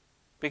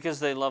because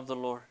they love the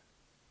Lord.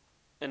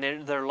 And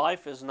their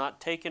life is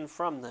not taken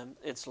from them.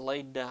 It's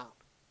laid down.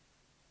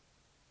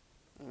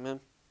 Amen.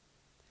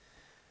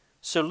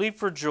 So leap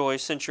for joy,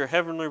 since your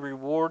heavenly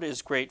reward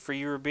is great, for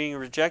you are being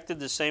rejected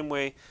the same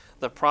way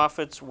the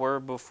prophets were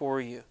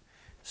before you.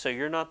 So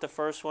you're not the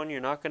first one. You're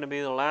not going to be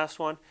the last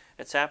one.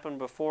 It's happened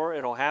before.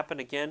 It'll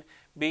happen again.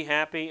 Be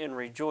happy and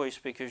rejoice,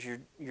 because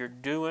you're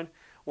doing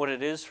what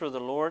it is for the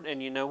Lord.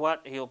 And you know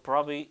what? He will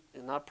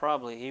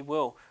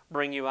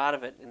bring you out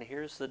of it. And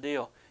here's the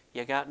deal.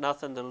 You got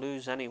nothing to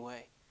lose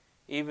anyway.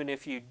 Even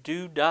if you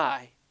do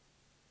die,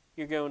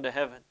 you're going to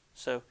heaven.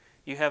 So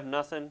you have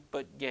nothing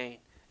but gain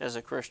as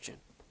a Christian.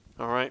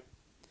 All right?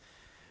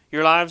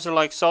 Your lives are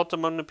like salt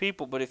among the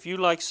people, but if you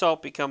like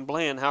salt become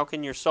bland, how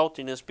can your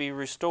saltiness be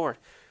restored?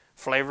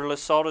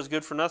 Flavorless salt is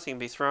good for nothing and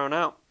be thrown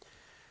out.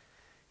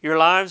 Your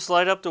lives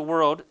light up the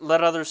world.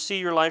 Let others see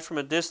your light from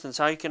a distance.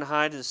 How you can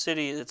hide a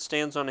city that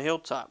stands on a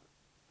hilltop.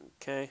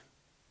 Okay.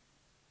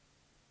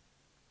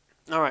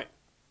 All right.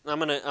 I'm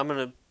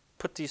gonna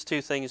put these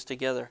two things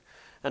together,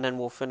 and then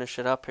we'll finish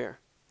it up here.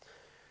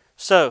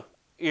 So,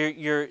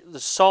 the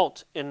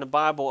salt in the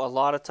Bible a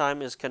lot of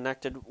time is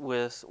connected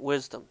with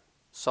wisdom.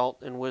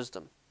 Salt and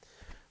wisdom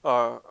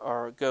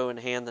are go in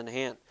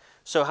hand.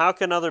 So how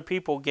can other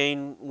people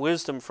gain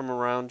wisdom from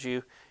around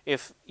you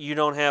if you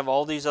don't have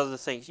all these other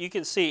things? You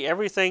can see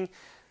everything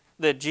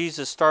that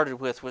Jesus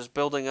started with was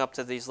building up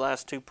to these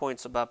last 2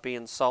 points about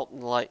being salt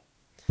and light.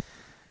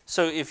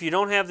 So if you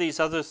don't have these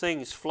other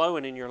things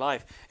flowing in your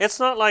life, it's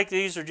not like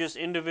these are just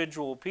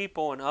individual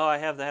people and, oh, I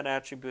have that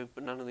attribute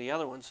but none of the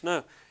other ones.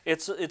 No,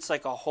 it's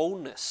like a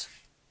wholeness.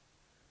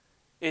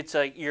 It's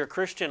like your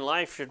Christian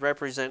life should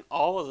represent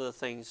all of the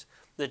things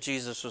that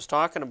Jesus was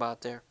talking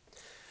about there.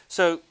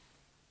 So,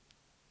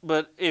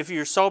 but if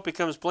your salt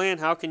becomes bland,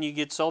 how can you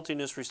get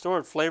saltiness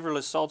restored?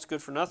 Flavorless salt's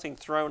good for nothing,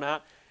 thrown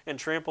out and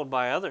trampled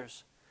by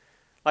others.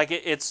 Like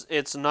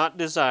it's not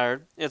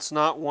desired, it's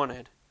not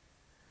wanted,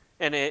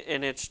 and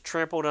it's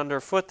trampled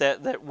underfoot.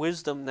 That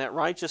wisdom, that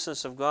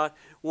righteousness of God,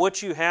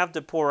 what you have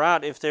to pour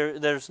out. If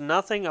there's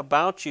nothing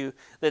about you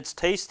that's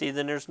tasty,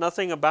 then there's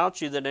nothing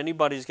about you that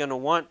anybody's going to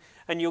want,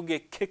 and you'll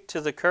get kicked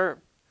to the curb.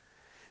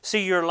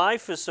 See, your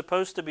life is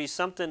supposed to be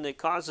something that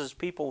causes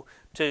people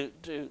to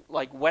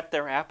like whet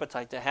their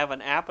appetite, to have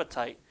an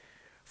appetite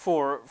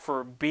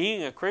for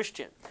being a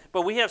Christian.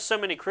 But we have so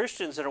many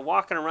Christians that are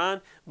walking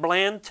around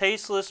bland,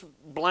 tasteless,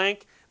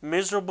 blank,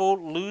 miserable,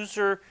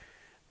 loser,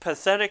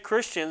 pathetic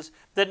Christians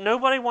that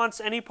nobody wants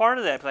any part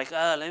of that. Like,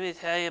 oh, let me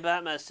tell you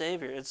about my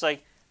Savior. It's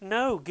like,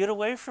 no, get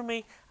away from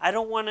me. I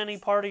don't want any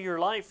part of your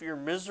life. You're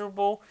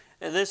miserable,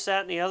 and this,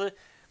 that, and the other.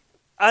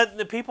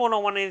 The people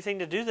don't want anything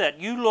to do with that.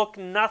 You look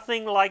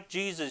nothing like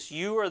Jesus.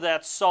 You are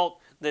that salt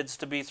that's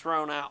to be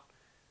thrown out.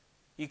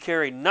 You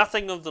carry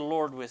nothing of the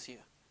Lord with you.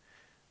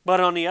 But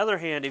on the other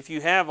hand, if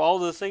you have all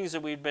the things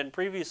that we've been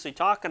previously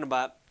talking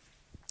about,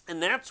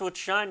 and that's what's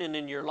shining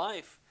in your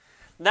life,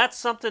 that's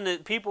something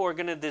that people are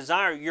going to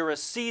desire. You're a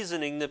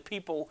seasoning that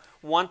people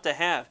want to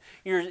have.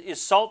 Your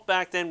salt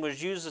back then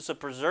was used as a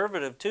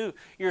preservative too.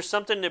 You're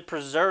something that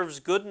preserves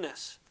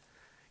goodness.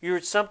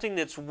 You're something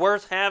that's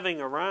worth having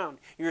around.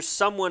 You're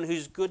someone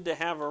who's good to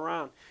have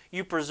around.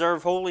 You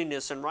preserve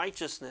holiness and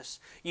righteousness.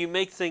 You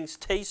make things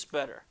taste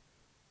better.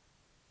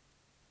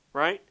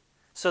 Right?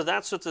 So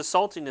that's what the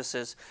saltiness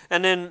is.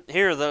 And then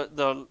here,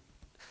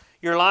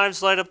 Your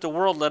lives light up the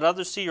world. Let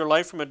others see your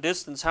light from a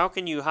distance. How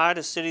can you hide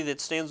a city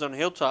that stands on a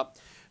hilltop?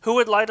 Who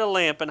would light a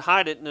lamp and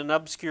hide it in an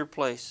obscure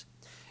place?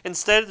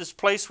 Instead, it's a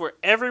place where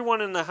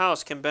everyone in the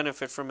house can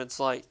benefit from its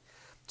light.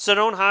 So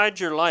don't hide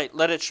your light.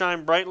 Let it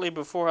shine brightly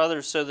before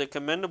others, so the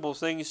commendable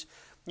things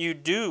you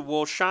do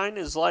will shine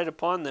as light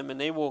upon them, and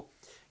they will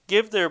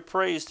give their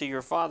praise to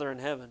your Father in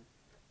heaven.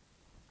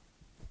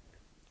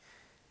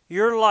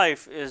 Your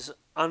life is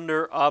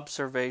under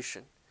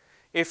observation.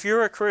 If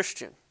you're a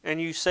Christian,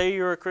 and you say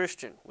you're a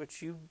Christian,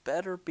 which you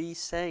better be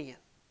saying,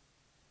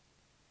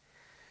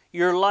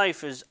 your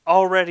life is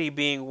already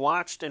being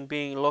watched and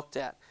being looked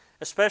at,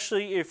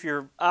 especially if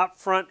you're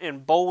upfront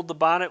and bold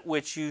about it,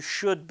 which you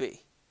should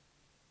be.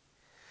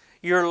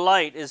 Your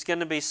light is going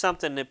to be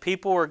something that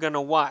people are going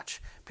to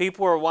watch.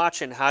 People are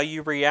watching how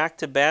you react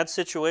to bad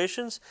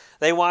situations.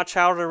 They watch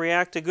how to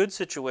react to good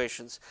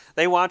situations.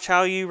 They watch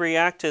how you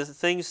react to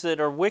things that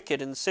are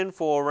wicked and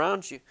sinful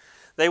around you.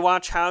 They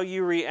watch how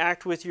you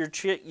react with your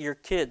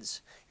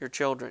kids, your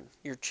children,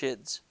 your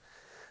chids.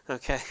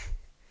 Okay?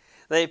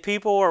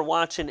 People are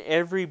watching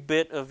every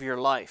bit of your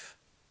life.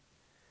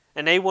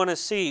 And they want to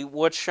see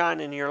what's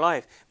shining in your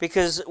life.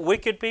 Because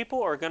wicked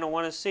people are going to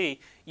want to see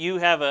you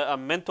have a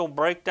mental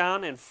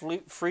breakdown and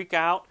freak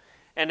out.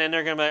 And then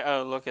they're going to be like,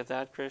 oh, look at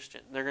that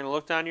Christian. They're going to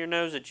look down your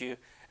nose at you.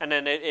 And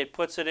then it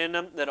puts it in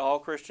them that all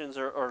Christians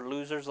are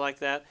losers like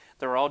that.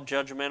 They're all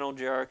judgmental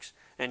jerks.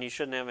 And you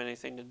shouldn't have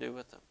anything to do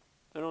with them.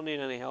 They don't need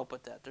any help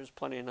with that. There's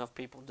plenty enough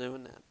people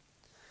doing that.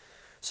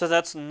 So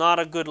that's not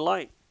a good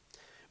light.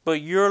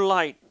 But your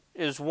light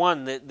is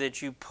one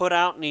that you put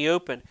out in the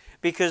open.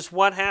 Because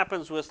what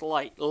happens with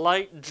light?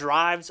 Light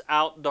drives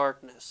out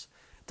darkness.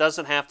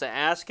 Doesn't have to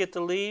ask it to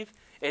leave.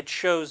 It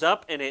shows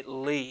up and it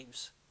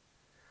leaves.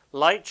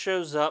 Light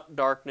shows up,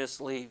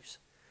 darkness leaves.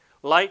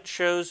 Light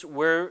shows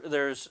where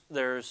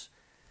there's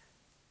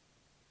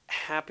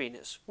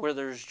happiness, where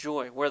there's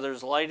joy. Where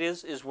there's light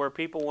is where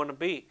people want to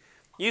be.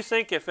 You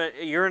think if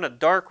you're in a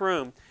dark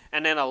room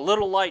and then a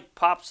little light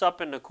pops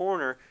up in the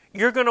corner,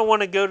 you're going to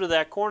want to go to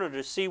that corner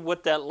to see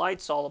what that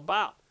light's all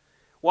about.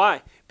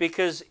 Why?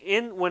 Because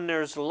when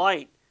there's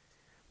light,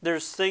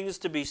 there's things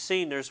to be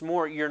seen. There's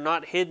more. You're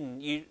not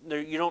hidden. You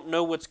don't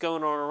know what's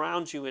going on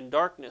around you in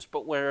darkness.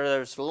 But where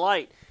there's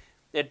light,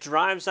 it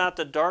drives out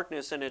the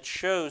darkness and it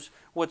shows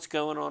what's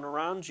going on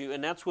around you.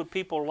 And that's what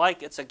people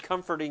like. It's a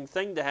comforting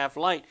thing to have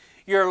light.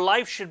 Your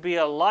life should be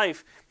a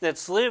life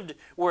that's lived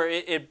where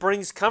it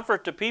brings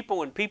comfort to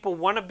people and people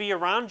want to be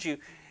around you.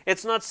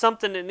 It's not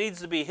something that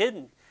needs to be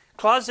hidden.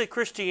 Closet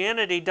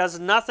Christianity does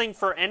nothing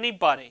for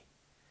anybody.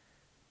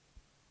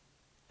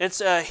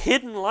 It's a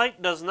hidden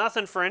light, does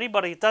nothing for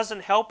anybody. It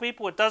doesn't help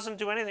people. It doesn't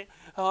do anything.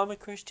 Oh, I'm a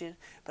Christian,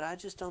 but I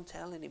just don't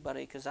tell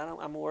anybody because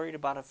I'm worried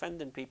about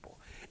offending people.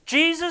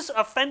 Jesus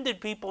offended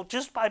people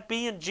just by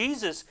being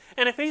Jesus.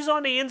 And if he's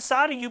on the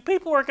inside of you,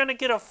 people are going to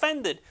get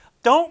offended.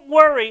 Don't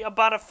worry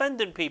about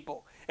offending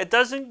people. It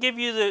doesn't give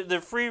you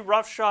the free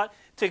rough shot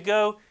to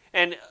go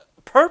and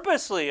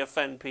purposely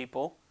offend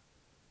people,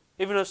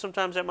 even though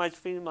sometimes that might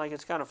seem like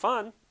it's kind of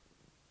fun.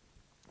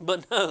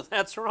 But no,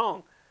 that's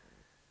wrong.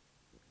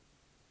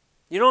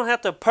 You don't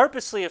have to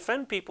purposely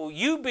offend people.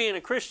 You being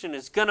a Christian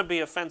is going to be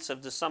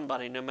offensive to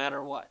somebody no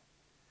matter what.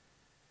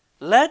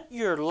 Let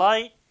your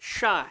light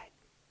shine.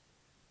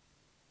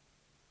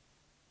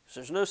 Because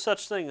there's no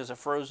such thing as a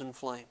frozen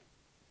flame.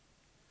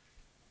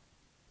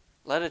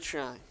 Let it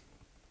shine.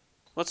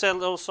 What's that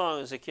little song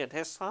as a kid?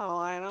 It's the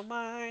light of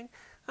mine.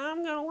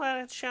 I'm going to let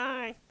it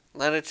shine.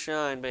 Let it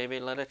shine, baby.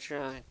 Let it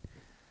shine.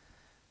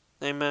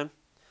 Amen.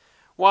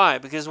 Why?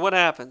 Because what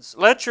happens?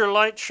 Let your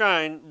light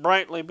shine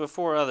brightly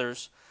before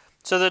others,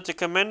 so that the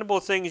commendable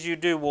things you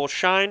do will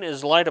shine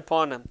as light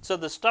upon them. So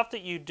the stuff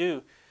that you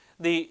do,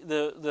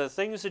 the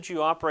things that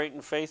you operate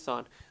in faith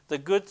on, the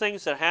good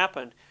things that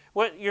happen,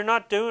 you're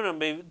not doing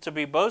them to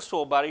be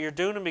boastful about it. You're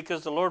doing them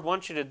because the Lord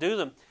wants you to do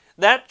them.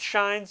 That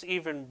shines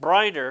even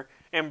brighter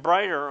and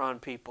brighter on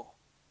people.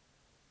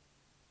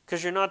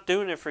 Because you're not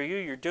doing it for you,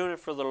 you're doing it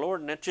for the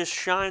Lord, and it just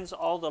shines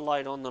all the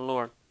light on the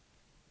Lord.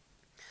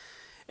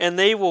 And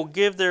they will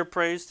give their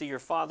praise to your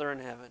Father in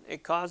heaven.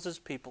 It causes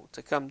people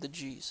to come to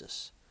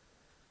Jesus.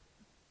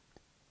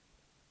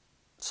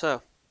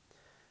 So,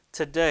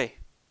 today,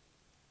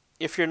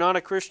 if you're not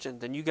a Christian,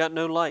 then you got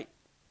no light.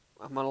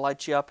 I'm going to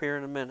light you up here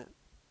in a minute.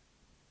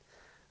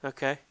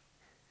 Okay?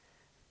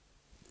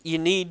 You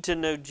need to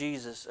know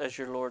Jesus as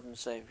your Lord and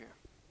Savior.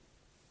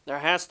 There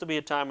has to be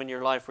a time in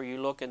your life where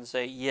you look and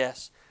say,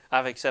 yes,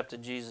 I've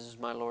accepted Jesus as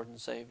my Lord and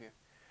Savior.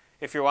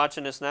 If you're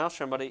watching this now,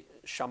 somebody,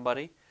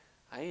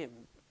 I am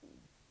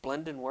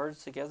blending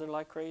words together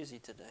like crazy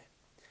today.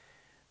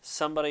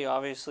 Somebody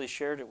obviously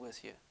shared it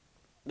with you.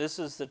 This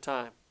is the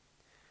time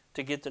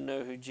to get to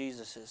know who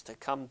Jesus is, to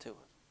come to Him.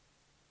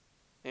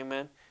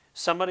 Amen?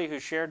 Somebody who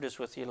shared this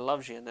with you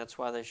loves you, and that's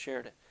why they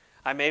shared it.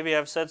 Maybe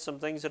I've said some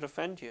things that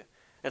offend you.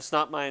 It's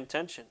not my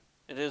intention.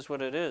 It is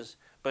what it is.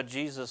 But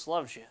Jesus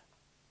loves you.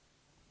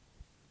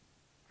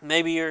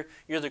 Maybe you're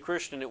the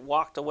Christian that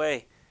walked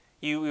away.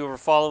 You were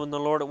following the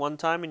Lord at one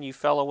time and you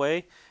fell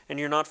away and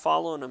you're not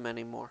following Him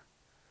anymore.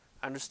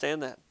 I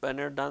understand that. Been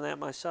there, done that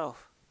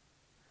myself.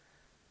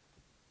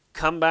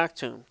 Come back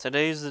to Him.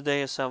 Today's the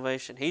day of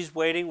salvation. He's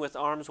waiting with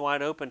arms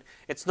wide open.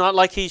 It's not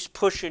like He's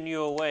pushing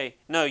you away.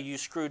 No, you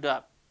screwed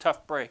up.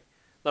 Tough break.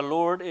 The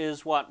Lord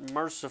is what?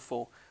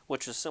 Merciful,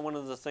 which is one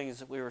of the things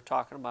that we were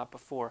talking about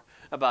before,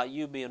 about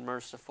you being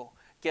merciful.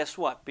 Guess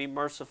what? Be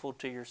merciful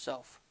to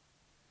yourself.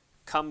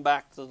 Come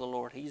back to the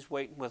Lord. He's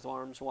waiting with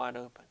arms wide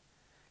open.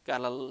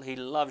 He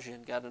loves you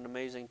and got an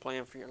amazing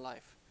plan for your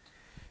life.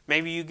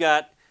 Maybe you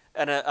got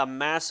a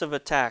massive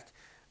attack,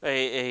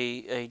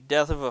 a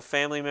death of a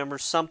family member,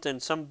 something,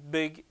 some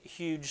big,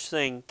 huge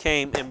thing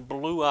came and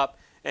blew up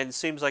and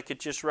seems like it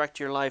just wrecked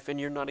your life and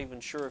you're not even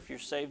sure if you're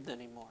saved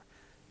anymore.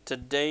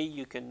 Today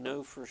you can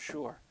know for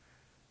sure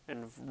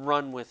and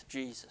run with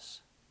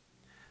Jesus.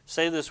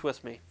 Say this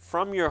with me,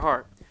 from your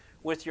heart,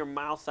 with your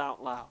mouth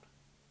out loud.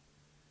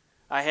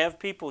 I have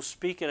people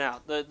speaking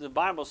out. The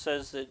Bible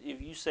says that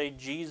if you say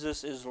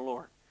Jesus is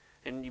Lord,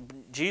 and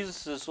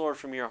Jesus is Lord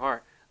from your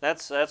heart,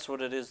 that's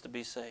what it is to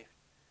be saved.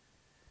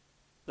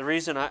 The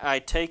reason I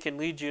take and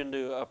lead you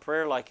into a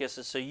prayer like this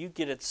is so you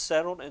get it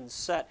settled and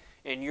set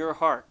in your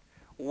heart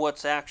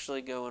what's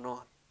actually going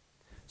on.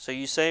 So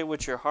you say it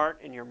with your heart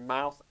and your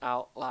mouth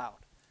out loud.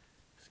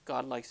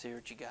 God likes to hear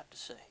what you got to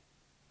say.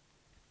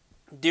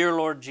 Dear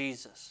Lord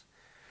Jesus,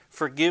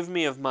 forgive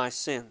me of my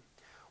sin.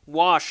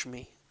 Wash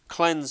me,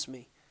 cleanse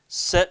me,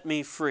 set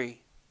me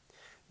free.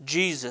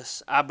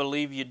 Jesus, I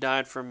believe you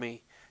died for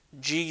me.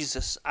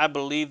 Jesus, I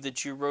believe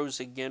that you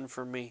rose again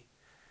for me.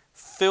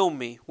 Fill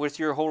me with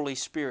your Holy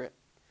Spirit.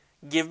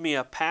 Give me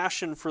a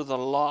passion for the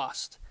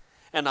lost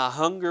and a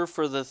hunger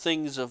for the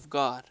things of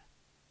God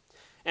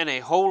and a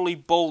holy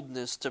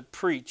boldness to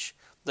preach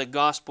the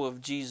gospel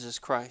of Jesus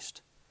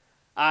Christ.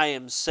 I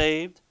am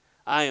saved,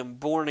 I am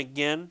born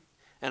again,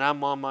 and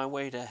I'm on my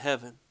way to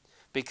heaven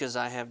because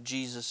I have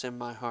Jesus in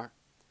my heart.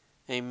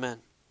 Amen.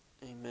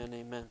 Amen.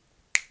 Amen.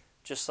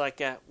 Just like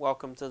that,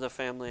 welcome to the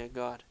family of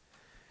God.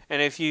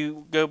 And if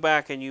you go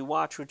back and you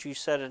watch what you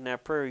said in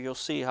that prayer, you'll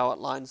see how it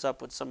lines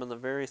up with some of the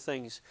very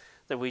things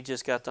that we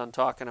just got done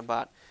talking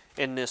about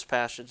in this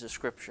passage of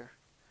Scripture.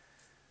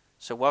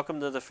 So welcome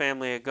to the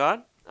family of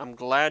God. I'm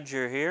glad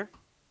you're here.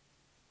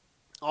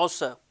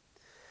 Also,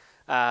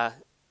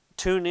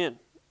 tune in.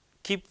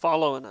 Keep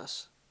following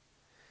us.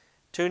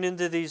 Tune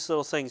into these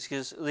little things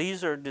because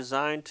these are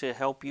designed to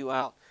help you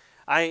out.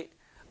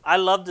 I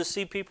love to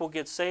see people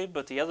get saved,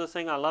 but the other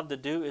thing I love to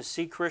do is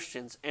see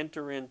Christians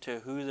enter into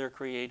who they're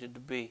created to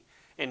be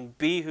and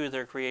be who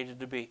they're created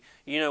to be.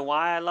 You know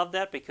why I love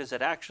that? Because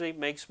it actually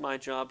makes my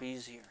job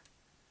easier.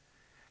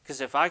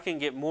 Because if I can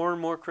get more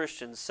and more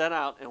Christians set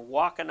out and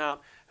walking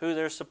out who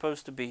they're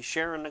supposed to be,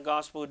 sharing the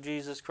gospel of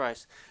Jesus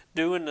Christ,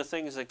 doing the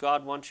things that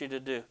God wants you to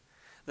do,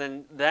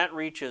 then that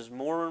reaches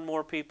more and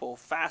more people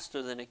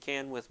faster than it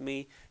can with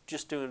me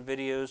just doing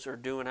videos or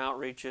doing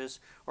outreaches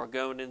or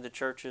going into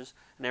churches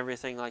and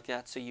everything like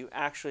that. So you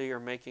actually are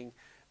making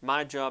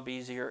my job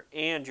easier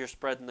and you're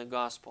spreading the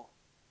gospel.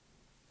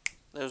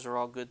 Those are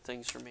all good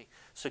things for me.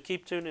 So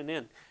keep tuning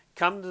in.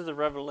 Come to the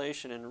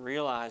revelation and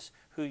realize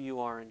who you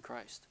are in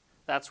Christ.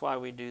 That's why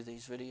we do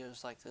these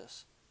videos like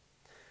this.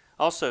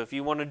 Also, if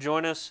you want to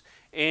join us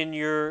in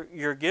your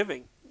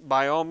giving,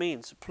 by all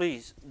means,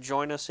 please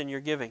join us in your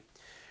giving.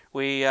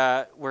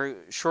 We're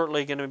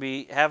shortly going to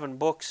be having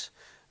books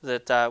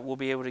that we'll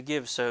be able to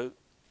give. So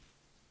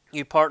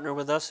you partner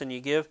with us and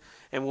you give,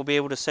 and we'll be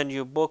able to send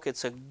you a book.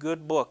 It's a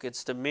good book.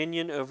 It's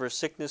Dominion Over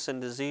Sickness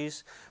and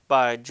Disease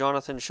by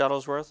Jonathan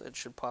Shuttlesworth. It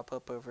should pop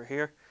up over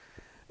here.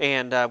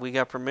 And we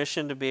got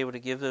permission to be able to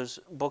give those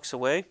books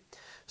away.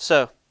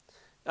 So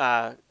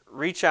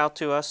reach out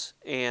to us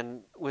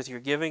and with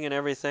your giving and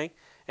everything.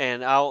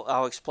 And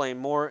I'll explain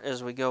more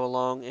as we go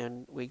along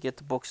and we get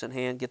the books in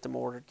hand, get them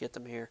ordered, get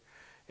them here.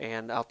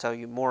 And I'll tell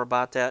you more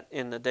about that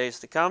in the days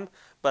to come.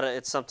 But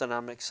it's something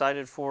I'm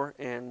excited for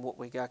and what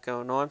we got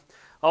going on.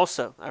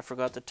 Also, I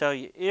forgot to tell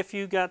you, if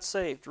you got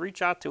saved,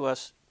 reach out to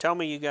us. Tell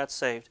me you got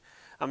saved.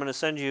 I'm going to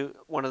send you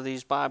one of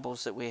these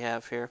Bibles that we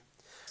have here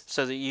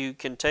so that you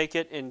can take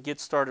it and get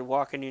started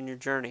walking in your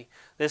journey.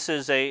 This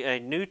is a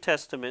New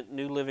Testament,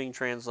 New Living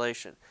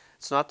Translation.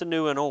 It's not the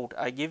new and old.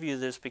 I give you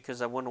this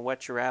because I want to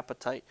whet your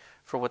appetite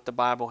for what the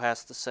Bible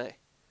has to say.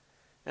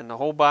 And the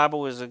whole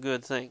Bible is a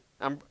good thing.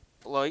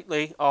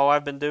 Lately, all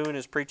I've been doing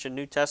is preaching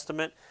New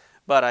Testament,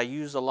 but I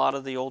use a lot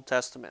of the Old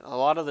Testament. A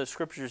lot of the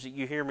scriptures that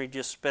you hear me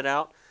just spit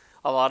out,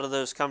 a lot of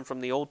those come from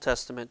the Old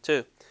Testament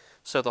too.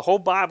 So the whole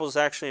Bible is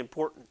actually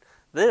important.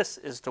 This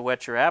is to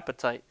whet your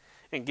appetite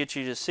and get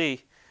you to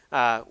see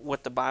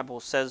what the Bible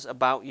says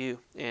about you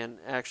and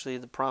actually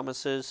the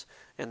promises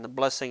and the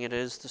blessing it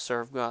is to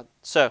serve God.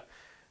 So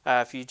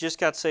if you just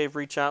got saved,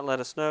 reach out and let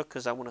us know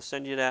because I want to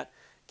send you that.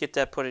 Get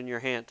that put in your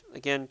hand.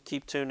 Again,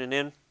 keep tuning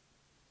in.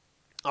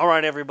 All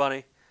right,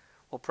 everybody.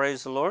 Well,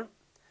 praise the Lord.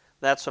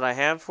 That's what I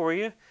have for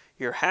you.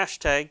 Your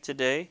hashtag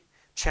today,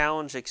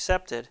 challenge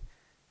accepted,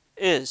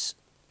 is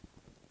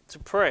to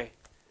pray.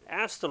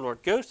 Ask the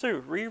Lord. Go through,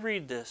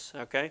 reread this,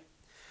 okay?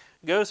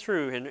 Go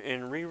through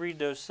and reread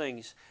those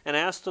things and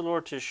ask the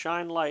Lord to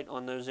shine light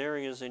on those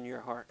areas in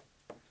your heart,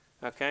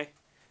 okay?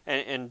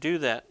 and do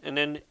that. And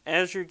then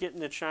as you're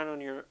getting it shine on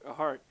your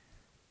heart,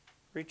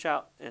 reach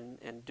out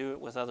and do it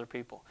with other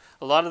people.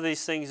 A lot of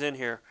these things in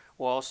here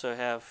will also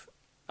have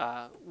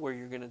where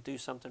you're going to do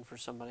something for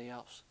somebody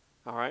else.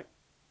 All right?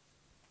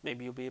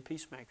 Maybe you'll be a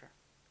peacemaker.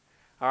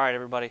 All right,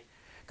 everybody.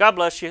 God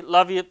bless you.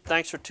 Love you.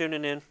 Thanks for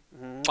tuning in.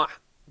 Mwah.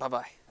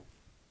 Bye-bye.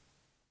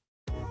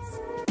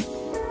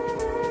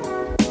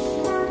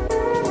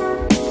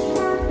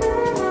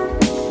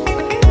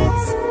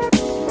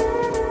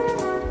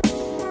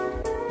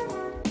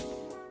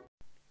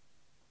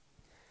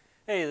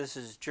 Hey, this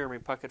is Jeremy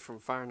Puckett from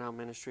Fire Now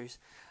Ministries.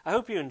 I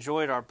hope you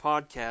enjoyed our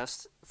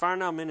podcast. Fire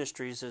Now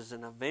Ministries is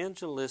an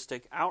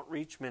evangelistic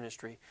outreach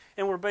ministry,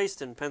 and we're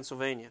based in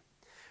Pennsylvania.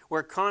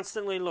 We're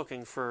constantly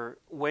looking for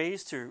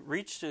ways to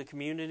reach to the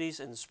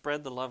communities and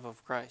spread the love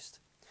of Christ.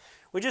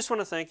 We just want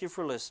to thank you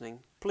for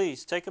listening.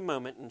 Please take a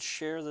moment and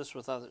share this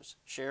with others.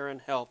 Sharing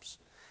helps.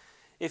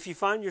 If you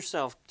find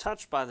yourself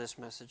touched by this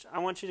message, I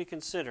want you to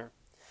consider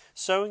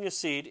sowing a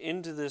seed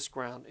into this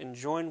ground and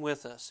join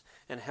with us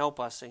and help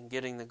us in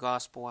getting the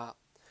gospel out.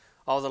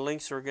 All the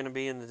links are going to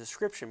be in the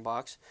description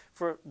box,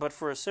 but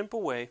for a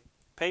simple way,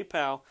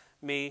 PayPal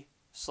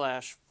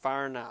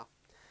me/FireNow.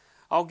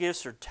 All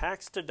gifts are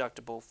tax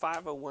deductible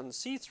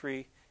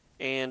 501c3,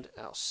 and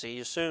I'll see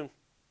you soon.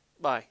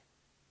 Bye.